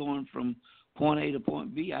bus was going from point A to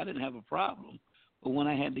point B, I didn't have a problem. But when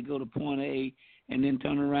I had to go to point A and then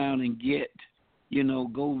turn around and get,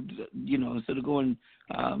 instead of going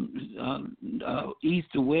east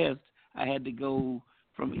to west, I had to go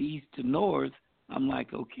from east to north. I'm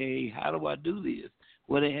like, okay, how do I do this?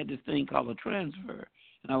 Well, they had this thing called a transfer.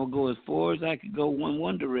 And I would go as far as I could go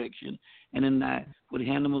one direction, and then I would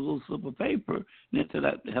hand them a little slip of paper, and then said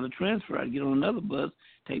I had a transfer. I'd get on another bus,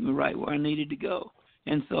 take me right where I needed to go.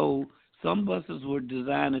 And so some buses were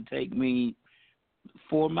designed to take me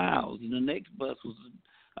 4 miles, and the next bus was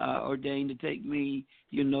ordained to take me,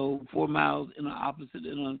 4 miles in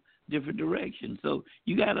a different direction. So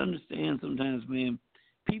you got to understand sometimes, man,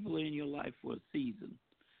 people are in your life for a season.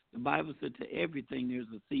 The Bible said to everything there's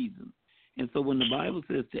a season. And so when the Bible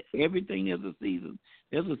says to everything there's a season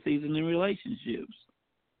in relationships.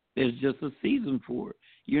 There's just a season for it.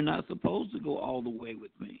 You're not supposed to go all the way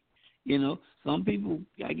with me. Some people,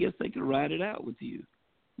 I guess they could ride it out with you.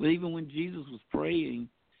 But even when Jesus was praying,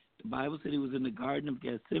 the Bible said he was in the Garden of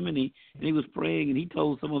Gethsemane, and he was praying, and he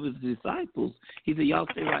told some of his disciples, he said, y'all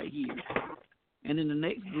stay right here. And in the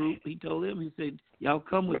next group, he told them, he said, y'all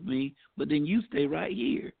come with me, but then you stay right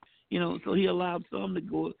here. So he allowed some to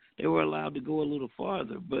go. They were allowed to go a little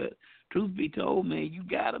farther. But truth be told, man, you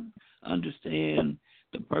got to understand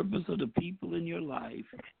the purpose of the people in your life.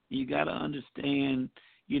 You got to understand,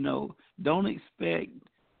 don't expect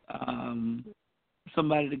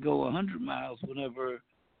somebody to go 100 miles whenever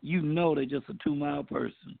they're just a 2-mile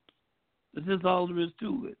person. That's just all there is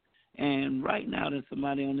to it. And right now there's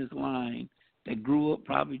somebody on this line that grew up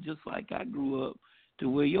probably just like I grew up, to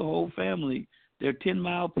where your whole family, they're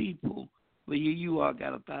 10-mile people, but you are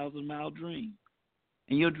got a 1,000-mile dream.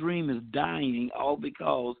 And your dream is dying all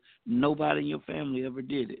because nobody in your family ever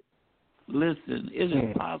did it. Listen, it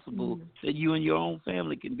is possible that you and your own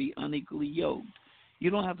family can be unequally yoked. You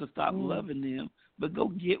don't have to stop loving them, but go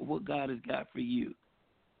get what God has got for you.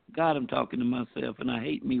 God, I'm talking to myself, and I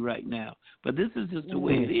hate me right now. But this is just the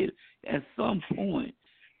way it is. At some point,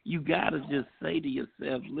 You got to just say to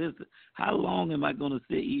yourself, listen, how long am I going to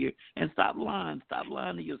sit here? And stop lying. Stop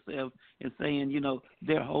lying to yourself and saying,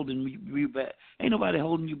 they're holding me back. Ain't nobody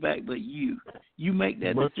holding you back but you. You make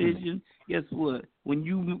that decision, guess what? When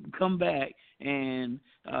you come back and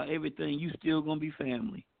everything, you still going to be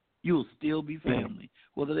family. You'll still be family,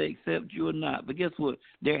 whether they accept you or not. But guess what?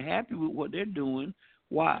 They're happy with what they're doing.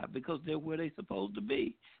 Why? Because they're where they're supposed to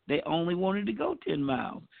be. They only wanted to go 10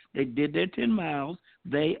 miles. They did their 10 miles.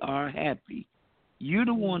 They are happy. You're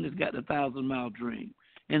the one that's got the 1,000-mile dream.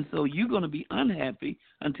 And so you're going to be unhappy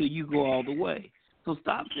until you go all the way. So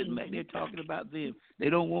stop sitting back there talking about them. They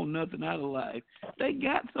don't want nothing out of life. They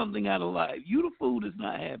got something out of life. You the fool that's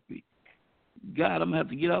not happy. God, I'm going to have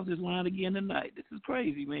to get off this line again tonight. This is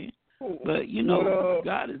crazy, man. But,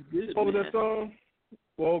 God is good, what was man. that song?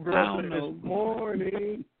 Well, girl, I don't know. It's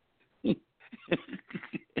morning.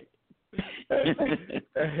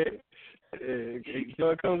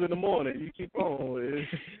 Sun comes in the morning. You keep on.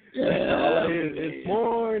 It's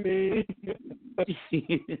morning.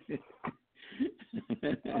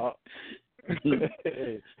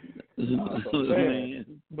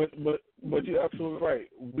 But you're absolutely right.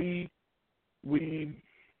 We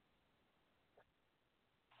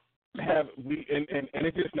and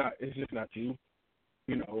it's just not you.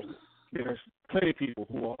 There's plenty of people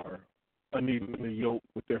who are unevenly yoked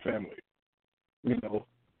with their family.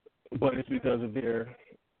 But it's because of their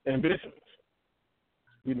ambitions.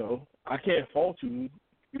 I can't fault you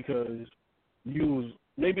because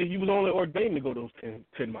maybe you was only ordained to go those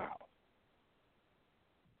 10 miles.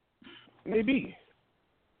 Maybe.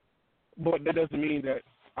 But that doesn't mean that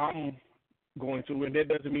I'm going to, and that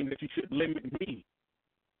doesn't mean that you should limit me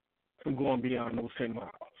from going beyond those 10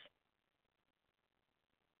 miles.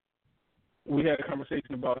 We had a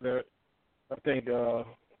conversation about that. I think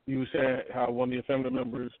you said how one of your family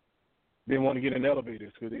members didn't want to get in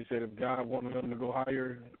elevators because they said if God wanted them to go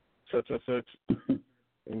higher, such and such,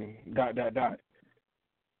 and dot.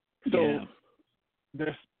 So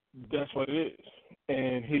that's what it is.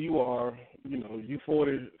 And here you are, you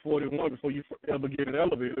 41 before you ever get an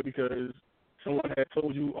elevator because someone had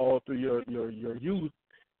told you all through your youth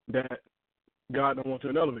that God don't want you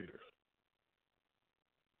in elevators.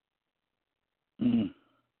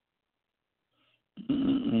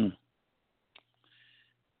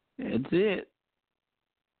 That's it.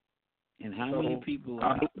 And how many people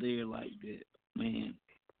are out there like that, man?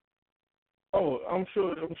 Oh, I'm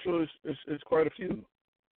sure it's quite a few.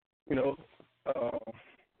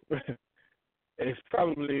 It's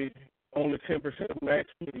probably only 10% who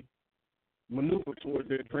actually maneuver towards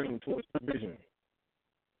their dream, towards their vision.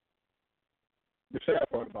 The sad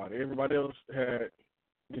part about it, everybody else had,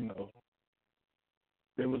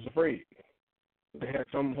 they was afraid. They had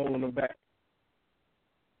something holding them back.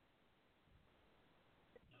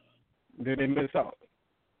 Then they miss out.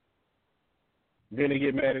 Then they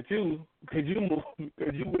get mad at you because you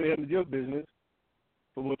went into your business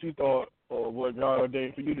for what you thought or what God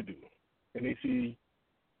ordained for you to do. And they see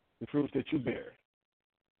the fruits that you bear.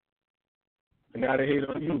 And now they hate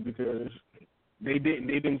on you because they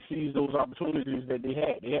didn't seize those opportunities that they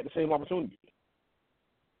had. They had the same opportunity.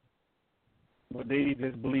 But they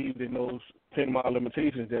just believed in those 10-mile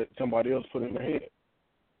limitations that somebody else put in their head.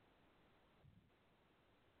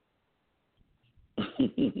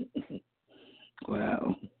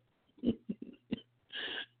 Wow.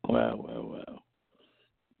 Wow.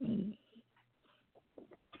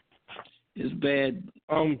 It's bad.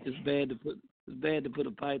 It's bad to put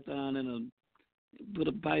a python in an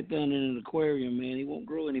aquarium, man. He won't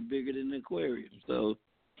grow any bigger than an aquarium. So,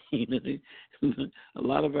 a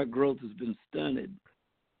lot of our growth has been stunted,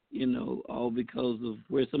 all because of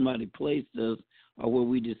where somebody placed us or where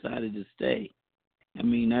we decided to stay. I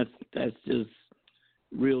mean, that's just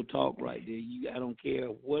real talk right there. I don't care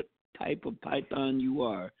what type of python you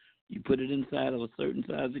are. You put it inside of a certain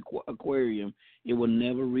size aquarium, it will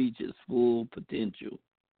never reach its full potential.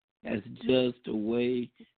 That's just the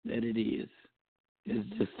way that it is. It's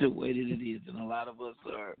just the way that it is. And a lot of us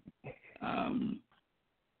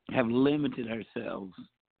have limited ourselves,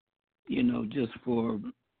 just for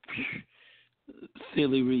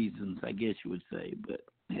silly reasons, I guess you would say. But,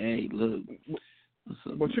 hey, look.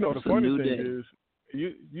 But, the funny thing is,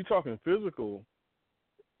 you talking physical,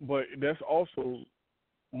 but that's also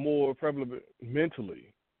more prevalent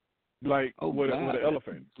mentally. Like with an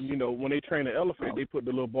elephant. When they train an elephant, they put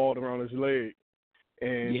the little ball around his leg.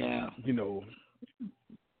 And,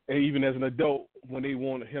 and even as an adult, when they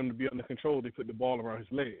want him to be under control, they put the ball around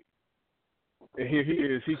his leg. And here he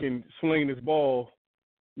is. He can swing this ball,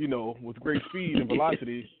 with great speed and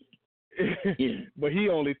velocity. But he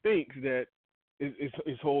only thinks that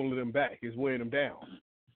it's holding them back. It's weighing them down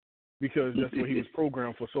because that's what he was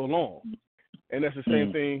programmed for so long. And that's the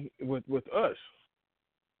same thing with us.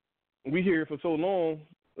 We hear it for so long,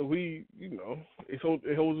 it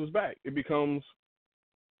holds us back. It becomes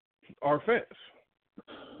our fence.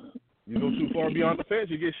 You go too far beyond the fence,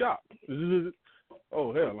 you get shot.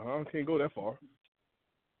 Oh, hell, I can't go that far.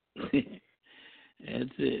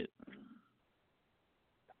 That's it.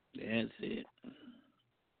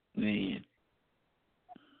 Man.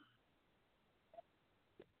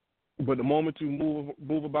 But the moment you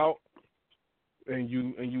move about and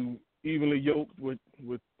you evenly yoked with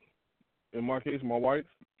in my case, my wife,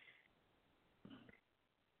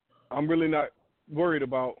 I'm really not worried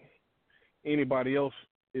about anybody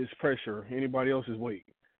else's pressure, anybody else's weight.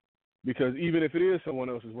 Because even if it is someone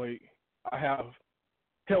else's weight, I have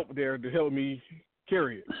help there to help me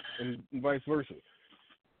carry it, and vice versa.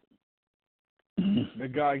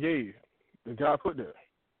 That God gave, that God put there.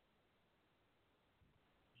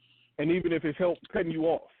 And even if it's help cutting you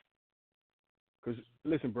off, because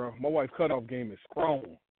listen, bro, my wife's cutoff game is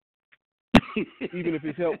strong. Even if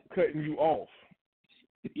it's help cutting you off,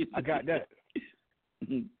 I got that.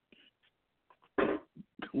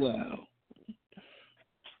 Wow.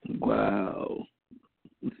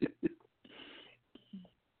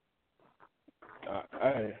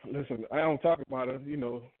 Listen, I don't talk about it,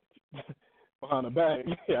 behind the back.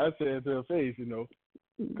 I said it to her face,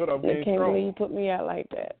 cutoff game I can't strong. believe you put me out like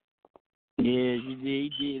that. Yeah, you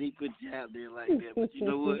did. He did. He put you out there like that. But you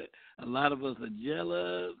know what? A lot of us are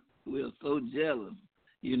jealous. We're so jealous.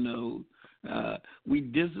 We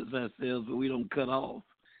distance ourselves, but we don't cut off.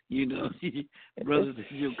 Brother said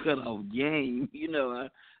your cutoff game.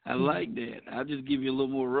 I like that. I'll just give you a little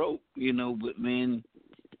more rope. But man,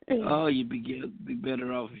 you'd be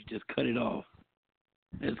better off if you just cut it off.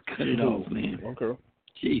 Let's cut it off, man. Okay.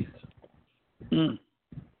 Jesus.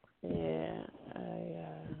 Yeah,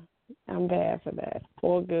 I'm bad for that,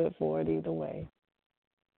 or good for it, either way.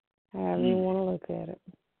 However you want to look at it.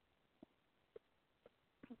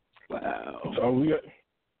 Wow. So we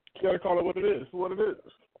got to call it what it is.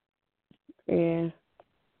 Yeah.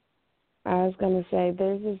 I was gonna say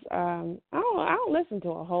there's this. I don't listen to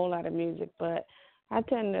a whole lot of music, but I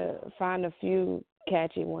tend to find a few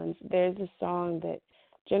catchy ones. There's a song that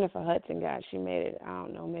Jennifer Hudson got. She made it, I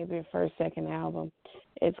don't know, maybe her first, second album.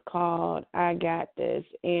 It's called I Got This.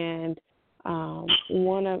 And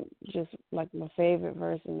one of just like my favorite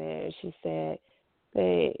verse in there, she said,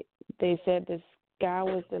 they said the sky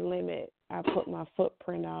was the limit. I put my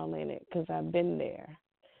footprint all in it because I've been there.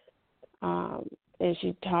 And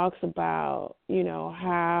she talks about,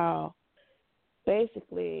 how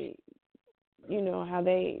basically, how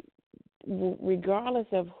they, regardless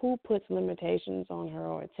of who puts limitations on her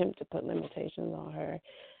or attempt to put limitations on her,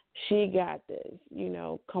 she got this.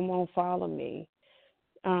 Come on, follow me.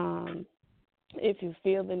 If you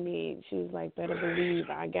feel the need, she was like, better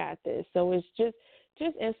believe I got this. So it's just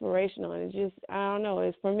inspirational, and it's just, I don't know,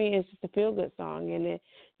 it's for me, it's just a feel good song. And it,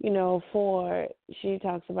 she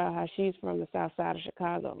talks about how she's from the south side of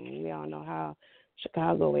Chicago. We all know how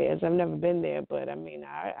Chicago is. I've never been there, but I mean,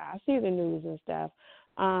 I see the news and stuff.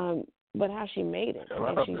 But how she made it,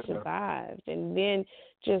 and she survived. And then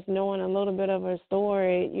just knowing a little bit of her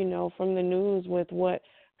story, from the news with what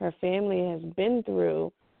her family has been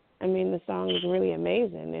through, I mean, the song is really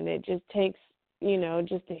amazing. And it just takes,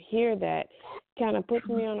 just to hear that kind of puts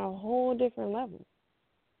me on a whole different level.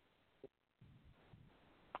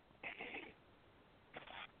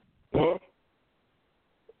 Well,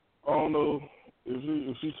 I don't know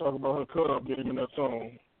if she talk about her cutoff game in that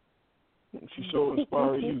song. She sure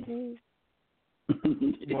inspired you.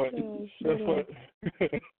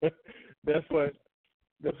 But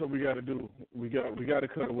that's what we got to do. We got to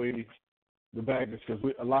cut away the baggage, because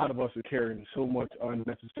a lot of us are carrying so much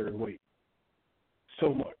unnecessary weight.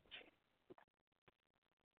 So much.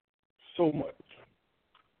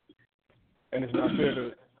 And it's not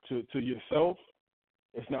fair to yourself.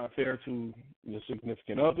 It's not fair to your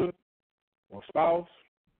significant other or spouse.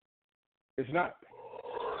 It's not.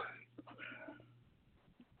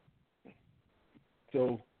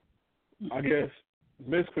 So I guess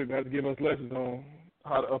Miss Quick has to give us lessons on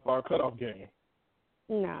how to up our cutoff game.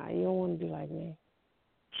 Nah, you don't want to be like me.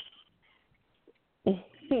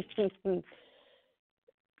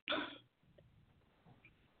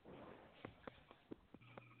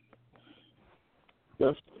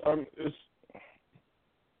 That's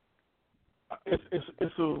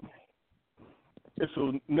it's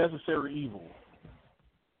a necessary evil,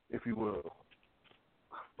 if you will,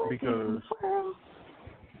 because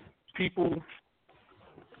people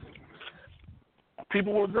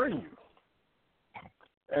will drain you.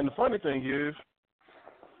 And the funny thing is,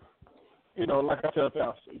 like I tell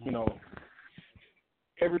Pastor,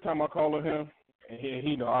 every time I call on him,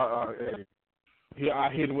 and I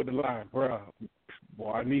hit him with the line, bruh,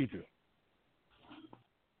 boy, I need you.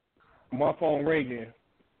 My phone ringing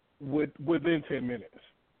within 10 minutes.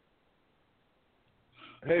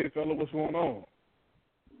 Hey, fella, what's going on?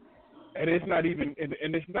 And it's not even,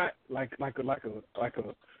 and it's not like a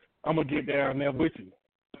I'm gonna get down there with you.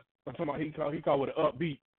 I'm talking about he called with an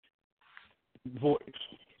upbeat voice.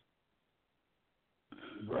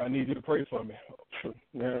 Bro, I need you to pray for me.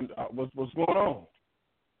 Man, what's going on?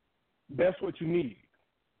 That's what you need.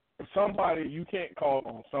 Somebody, you can't call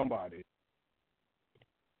on somebody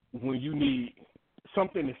when you need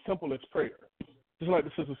something as simple as prayer. Just like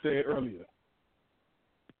the sister said earlier.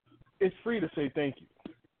 It's free to say thank you.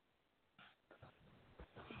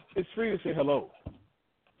 It's free to say hello.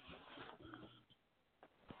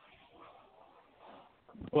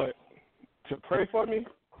 But to pray for me,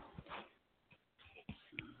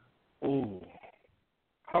 ooh,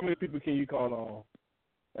 how many people can you call on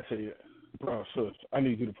and say, bro, sis, I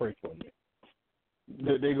need you to pray for me?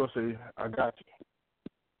 They going to say, I got you.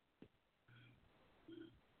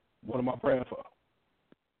 What am I praying for?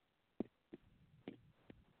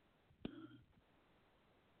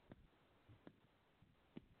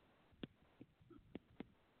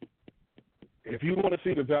 If you want to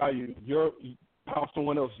see the value, how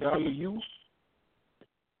someone else values you,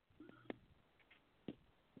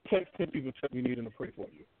 text 10 people, tell me needing to pray for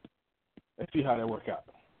you. And see how that work out.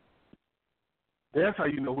 That's how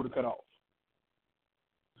you know who to cut off.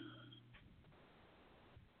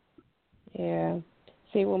 Yeah.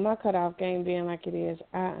 See, with my cutoff game being like it is,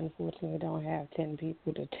 I unfortunately don't have 10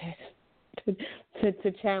 people to text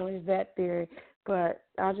to challenge that theory. But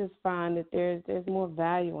I just find that there's more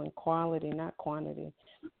value in quality, not quantity.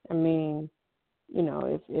 I mean,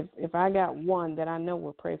 if I got one that I know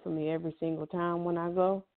will pray for me every single time when I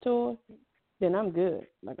go to her, then I'm good.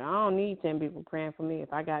 Like, I don't need 10 people praying for me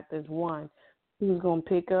if I got this one who's going to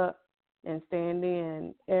pick up and stand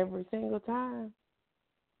in every single time.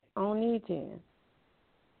 I don't need 10.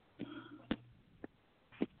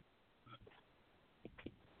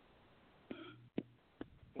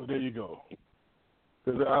 Well, there you go.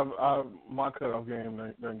 Because my cutoff game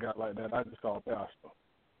done got like that. I just call Pastor.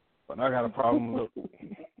 But I got a problem.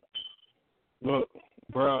 Look,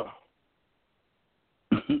 bro.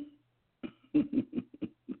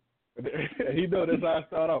 He know that's how I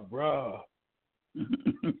start off, bro.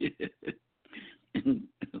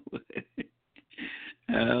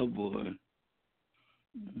 Oh, boy.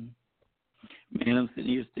 Man, I'm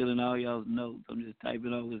sitting here stealing all y'all's notes. I'm just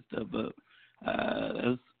typing all this stuff up.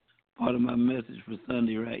 That's part of my message for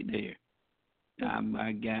Sunday right there. I'm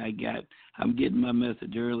getting my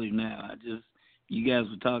message early now. You guys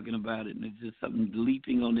were talking about it, and it's just something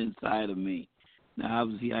leaping on the inside of me. Now,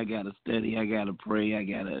 obviously, I got to study, I got to pray, I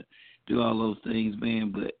got to do all those things,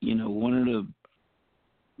 man. But, one of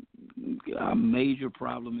our major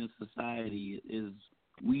problem in society is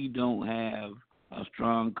we don't have a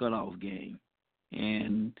strong cutoff game.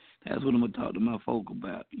 And that's what I'm going to talk to my folk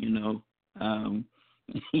about, you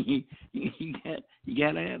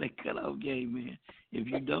gotta have that cutoff game, man. If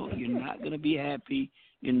you don't, you're not gonna be happy.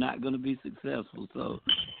 You're not gonna be successful. So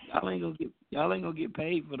y'all ain't gonna get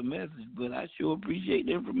paid for the message, but I sure appreciate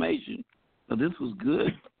the information. So this was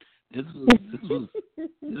good. This was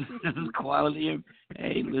quality.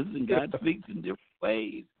 Hey, listen, God speaks in different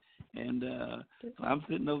ways, and so I'm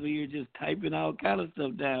sitting over here just typing all kind of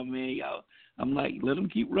stuff down, man. Y'all, I'm like, let them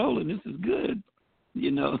keep rolling. This is good.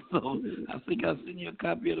 So I think I'll send you a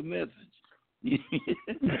copy of the message. Yeah,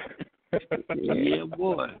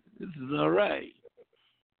 boy, this is all right.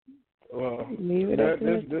 Well, leave it up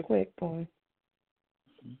to this quick, boy.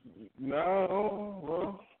 No,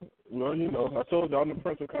 well, I told you I'm the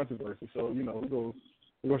prince of controversy, so we're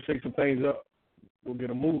gonna shake some things up. We'll get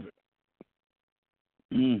them moving.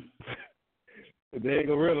 But they ain't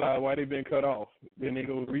gonna realize why they been cut off. Then they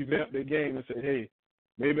gonna revamp their game and say, hey,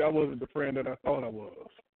 maybe I wasn't the friend that I thought I was.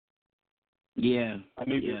 Yeah. I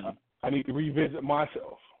need to revisit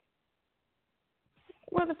myself.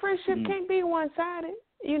 Well, the friendship can't be one-sided.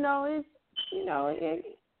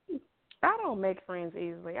 I don't make friends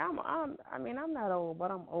easily. I'm not old,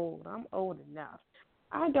 but I'm old. I'm old enough.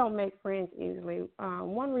 I don't make friends easily.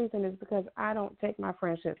 One reason is because I don't take my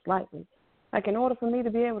friendships lightly. Like, in order for me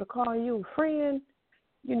to be able to call you a friend,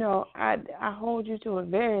 I hold you to a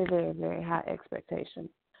very, very, very high expectation.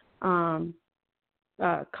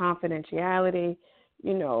 Confidentiality,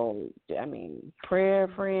 prayer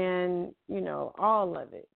friend, all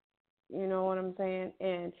of it. You know what I'm saying?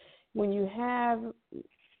 And when you have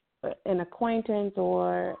an acquaintance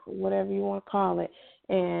or whatever you want to call it,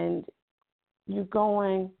 and you're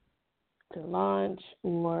going to lunch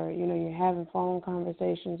or, you're having phone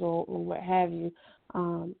conversations or what have you,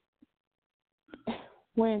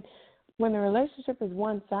 when the relationship is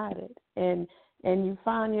one-sided and you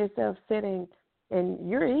find yourself sitting and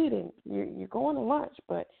you're eating, you're going to lunch,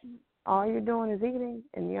 but all you're doing is eating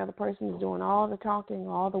and the other person is doing all the talking,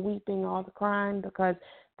 all the weeping, all the crying because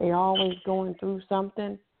they always going through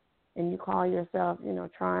something, and you call yourself,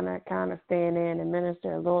 trying to kind of stand in and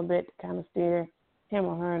minister a little bit to kind of steer him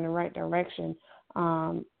or her in the right direction.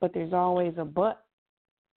 But there's always a but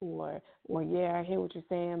or yeah, I hear what you're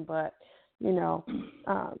saying, but, you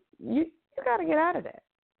got to get out of that.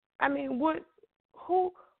 I mean,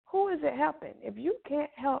 who is it helping? If you can't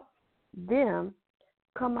help them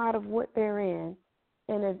come out of what they're in,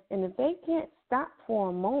 and if they can't stop for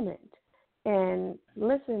a moment and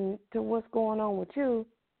listen to what's going on with you,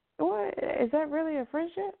 what is that really a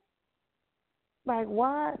friendship? Like,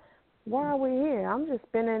 why are we here? I'm just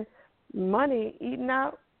spending money eating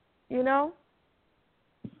out,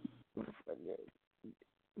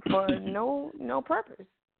 for no purpose.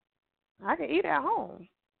 I can eat at home.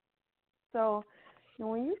 So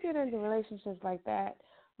when you get into relationships like that,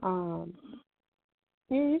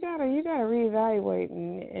 you gotta reevaluate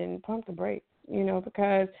and pump the brakes,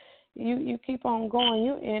 because you keep on going,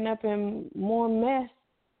 you end up in more mess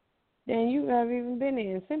than you have even been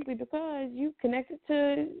in, simply because you connected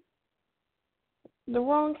to the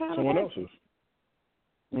wrong kind someone of else's.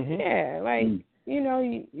 Mm-hmm. Yeah, like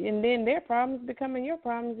and then their problems becoming your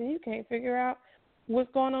problems, and you can't figure out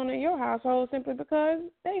what's going on in your household simply because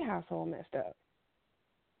their household messed up.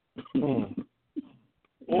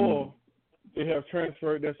 Or they have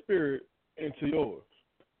transferred that spirit into yours.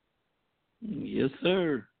 Yes,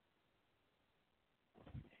 sir.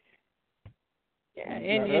 Yeah,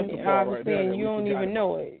 and obviously, right, and you don't even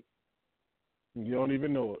know it. You don't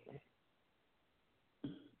even know it.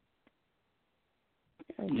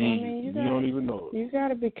 I mean, you don't even know it. You got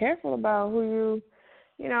to be careful about who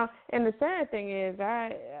and the sad thing is,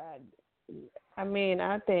 I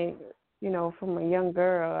think, from a young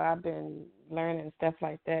girl, I've been learning stuff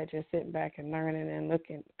like that, just sitting back and learning and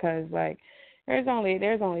looking, because, like, there's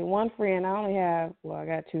only one friend. I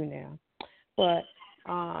got two now, but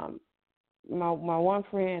my one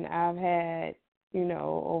friend I've had,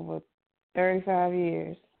 over 35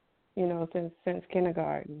 years, since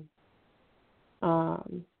kindergarten.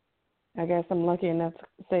 I guess I'm lucky enough to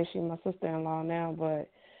say she's my sister-in-law now, but,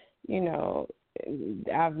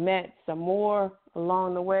 I've met some more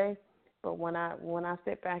along the way. But when I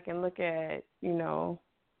sit back and look at,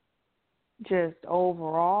 just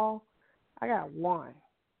overall, I got one.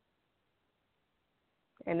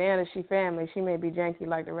 And then if she family, she may be janky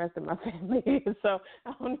like the rest of my family. So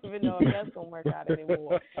I don't even know if that's going to work out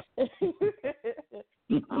anymore. I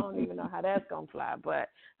don't even know how that's going to fly. But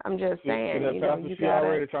I'm just saying, you got to...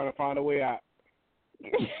 already trying to find a way out.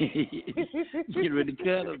 Get ready to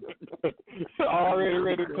cut them. Already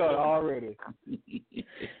ready to cut, already.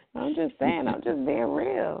 I'm just saying, I'm just being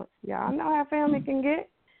real. Y'all know how family can get.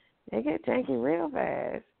 They get janky real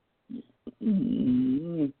fast.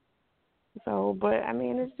 Mm-hmm. So, but, I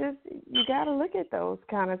mean, it's just, you got to look at those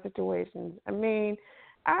kind of situations. I mean,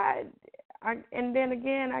 and then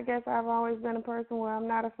again, I guess I've always been a person where I'm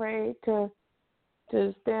not afraid to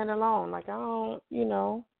stand alone. Like, I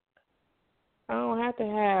don't have to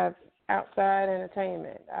have outside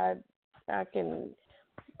entertainment. I can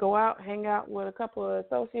go out, hang out with a couple of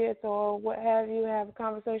associates or what have you, have a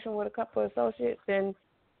conversation with a couple of associates, and,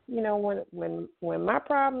 when my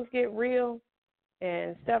problems get real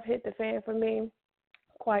and stuff hit the fan for me,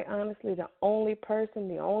 quite honestly, the only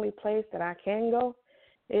place that I can go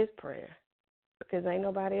is prayer, because ain't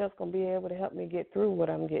nobody else going to be able to help me get through what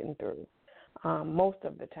I'm getting through most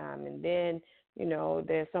of the time. And then,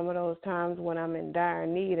 there's some of those times when I'm in dire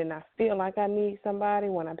need and I feel like I need somebody.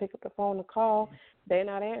 When I pick up the phone to call, they're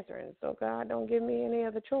not answering. So God don't give me any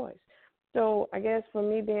other choice. So I guess for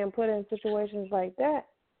me being put in situations like that,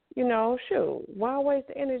 why waste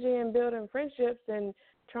the energy in building friendships and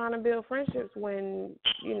trying to build friendships when,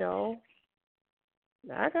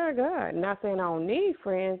 I got God. Not saying I don't need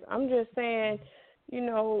friends. I'm just saying,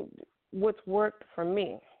 what's worked for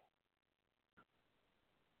me.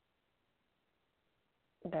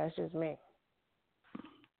 That's just me.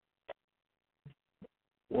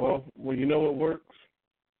 Well, when you know what works,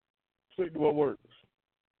 stick to what works.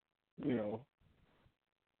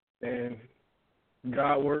 And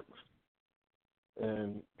God works,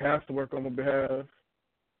 and Pastor work on my behalf.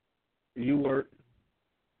 You work.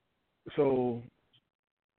 So,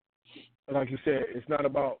 like you said, it's not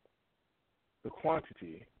about the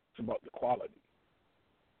quantity, it's about the quality.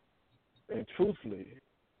 And truthfully,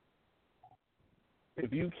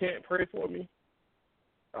 if you can't pray for me,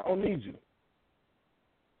 I don't need you.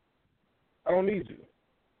 I don't need you.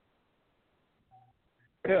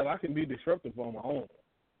 Hell, I can be disruptive on my own.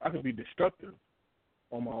 I can be destructive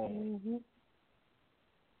on my own. Mm-hmm.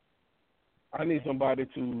 I need somebody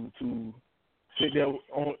to sit there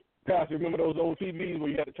on. Pastor, remember those old TVs where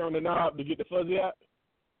you had to turn the knob to get the fuzzy out?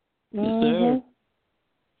 Yes, sir.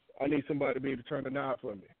 I need somebody to be able to turn the knob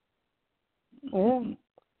for me. Yeah.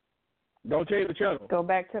 Don't change the channel. Go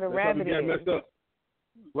back to the rabbit get ears. messed up.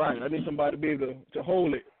 Right. I need somebody to be able to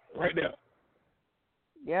hold it right there.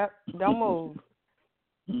 Yep. Don't move.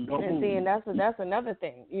 Don't move. See, and that's another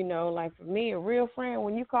thing. You know, like for me, a real friend,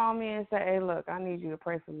 when you call me and say, hey, look, I need you to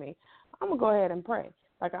pray for me, I'm going to go ahead and pray.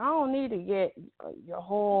 Like, I don't need to get your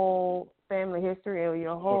whole family history or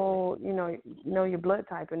your whole, you know your blood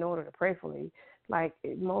type in order to pray for you. Like,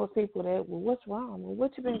 most people, well, what's wrong? Well,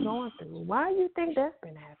 what you been going through? Why do you think that's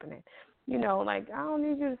been happening? You know, like, I don't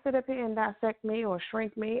need you to sit up here and dissect me or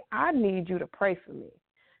shrink me. I need you to pray for me.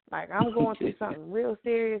 Like, I'm going through something real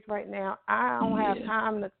serious right now. I don't have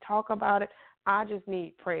time to talk about it. I just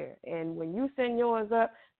need prayer. And when you send yours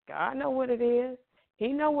up, God know what it is. He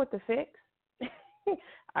know what to fix.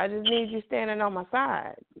 I just need you standing on my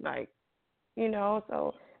side, like, you know.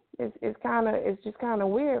 So it's just kind of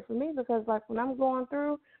weird for me because, like, when I'm going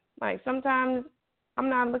through, like, sometimes I'm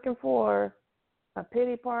not looking for a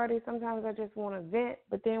pity party. Sometimes I just want to vent.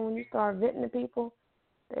 But then when you start venting to people,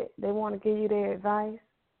 they want to give you their advice,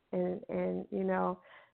 and you know,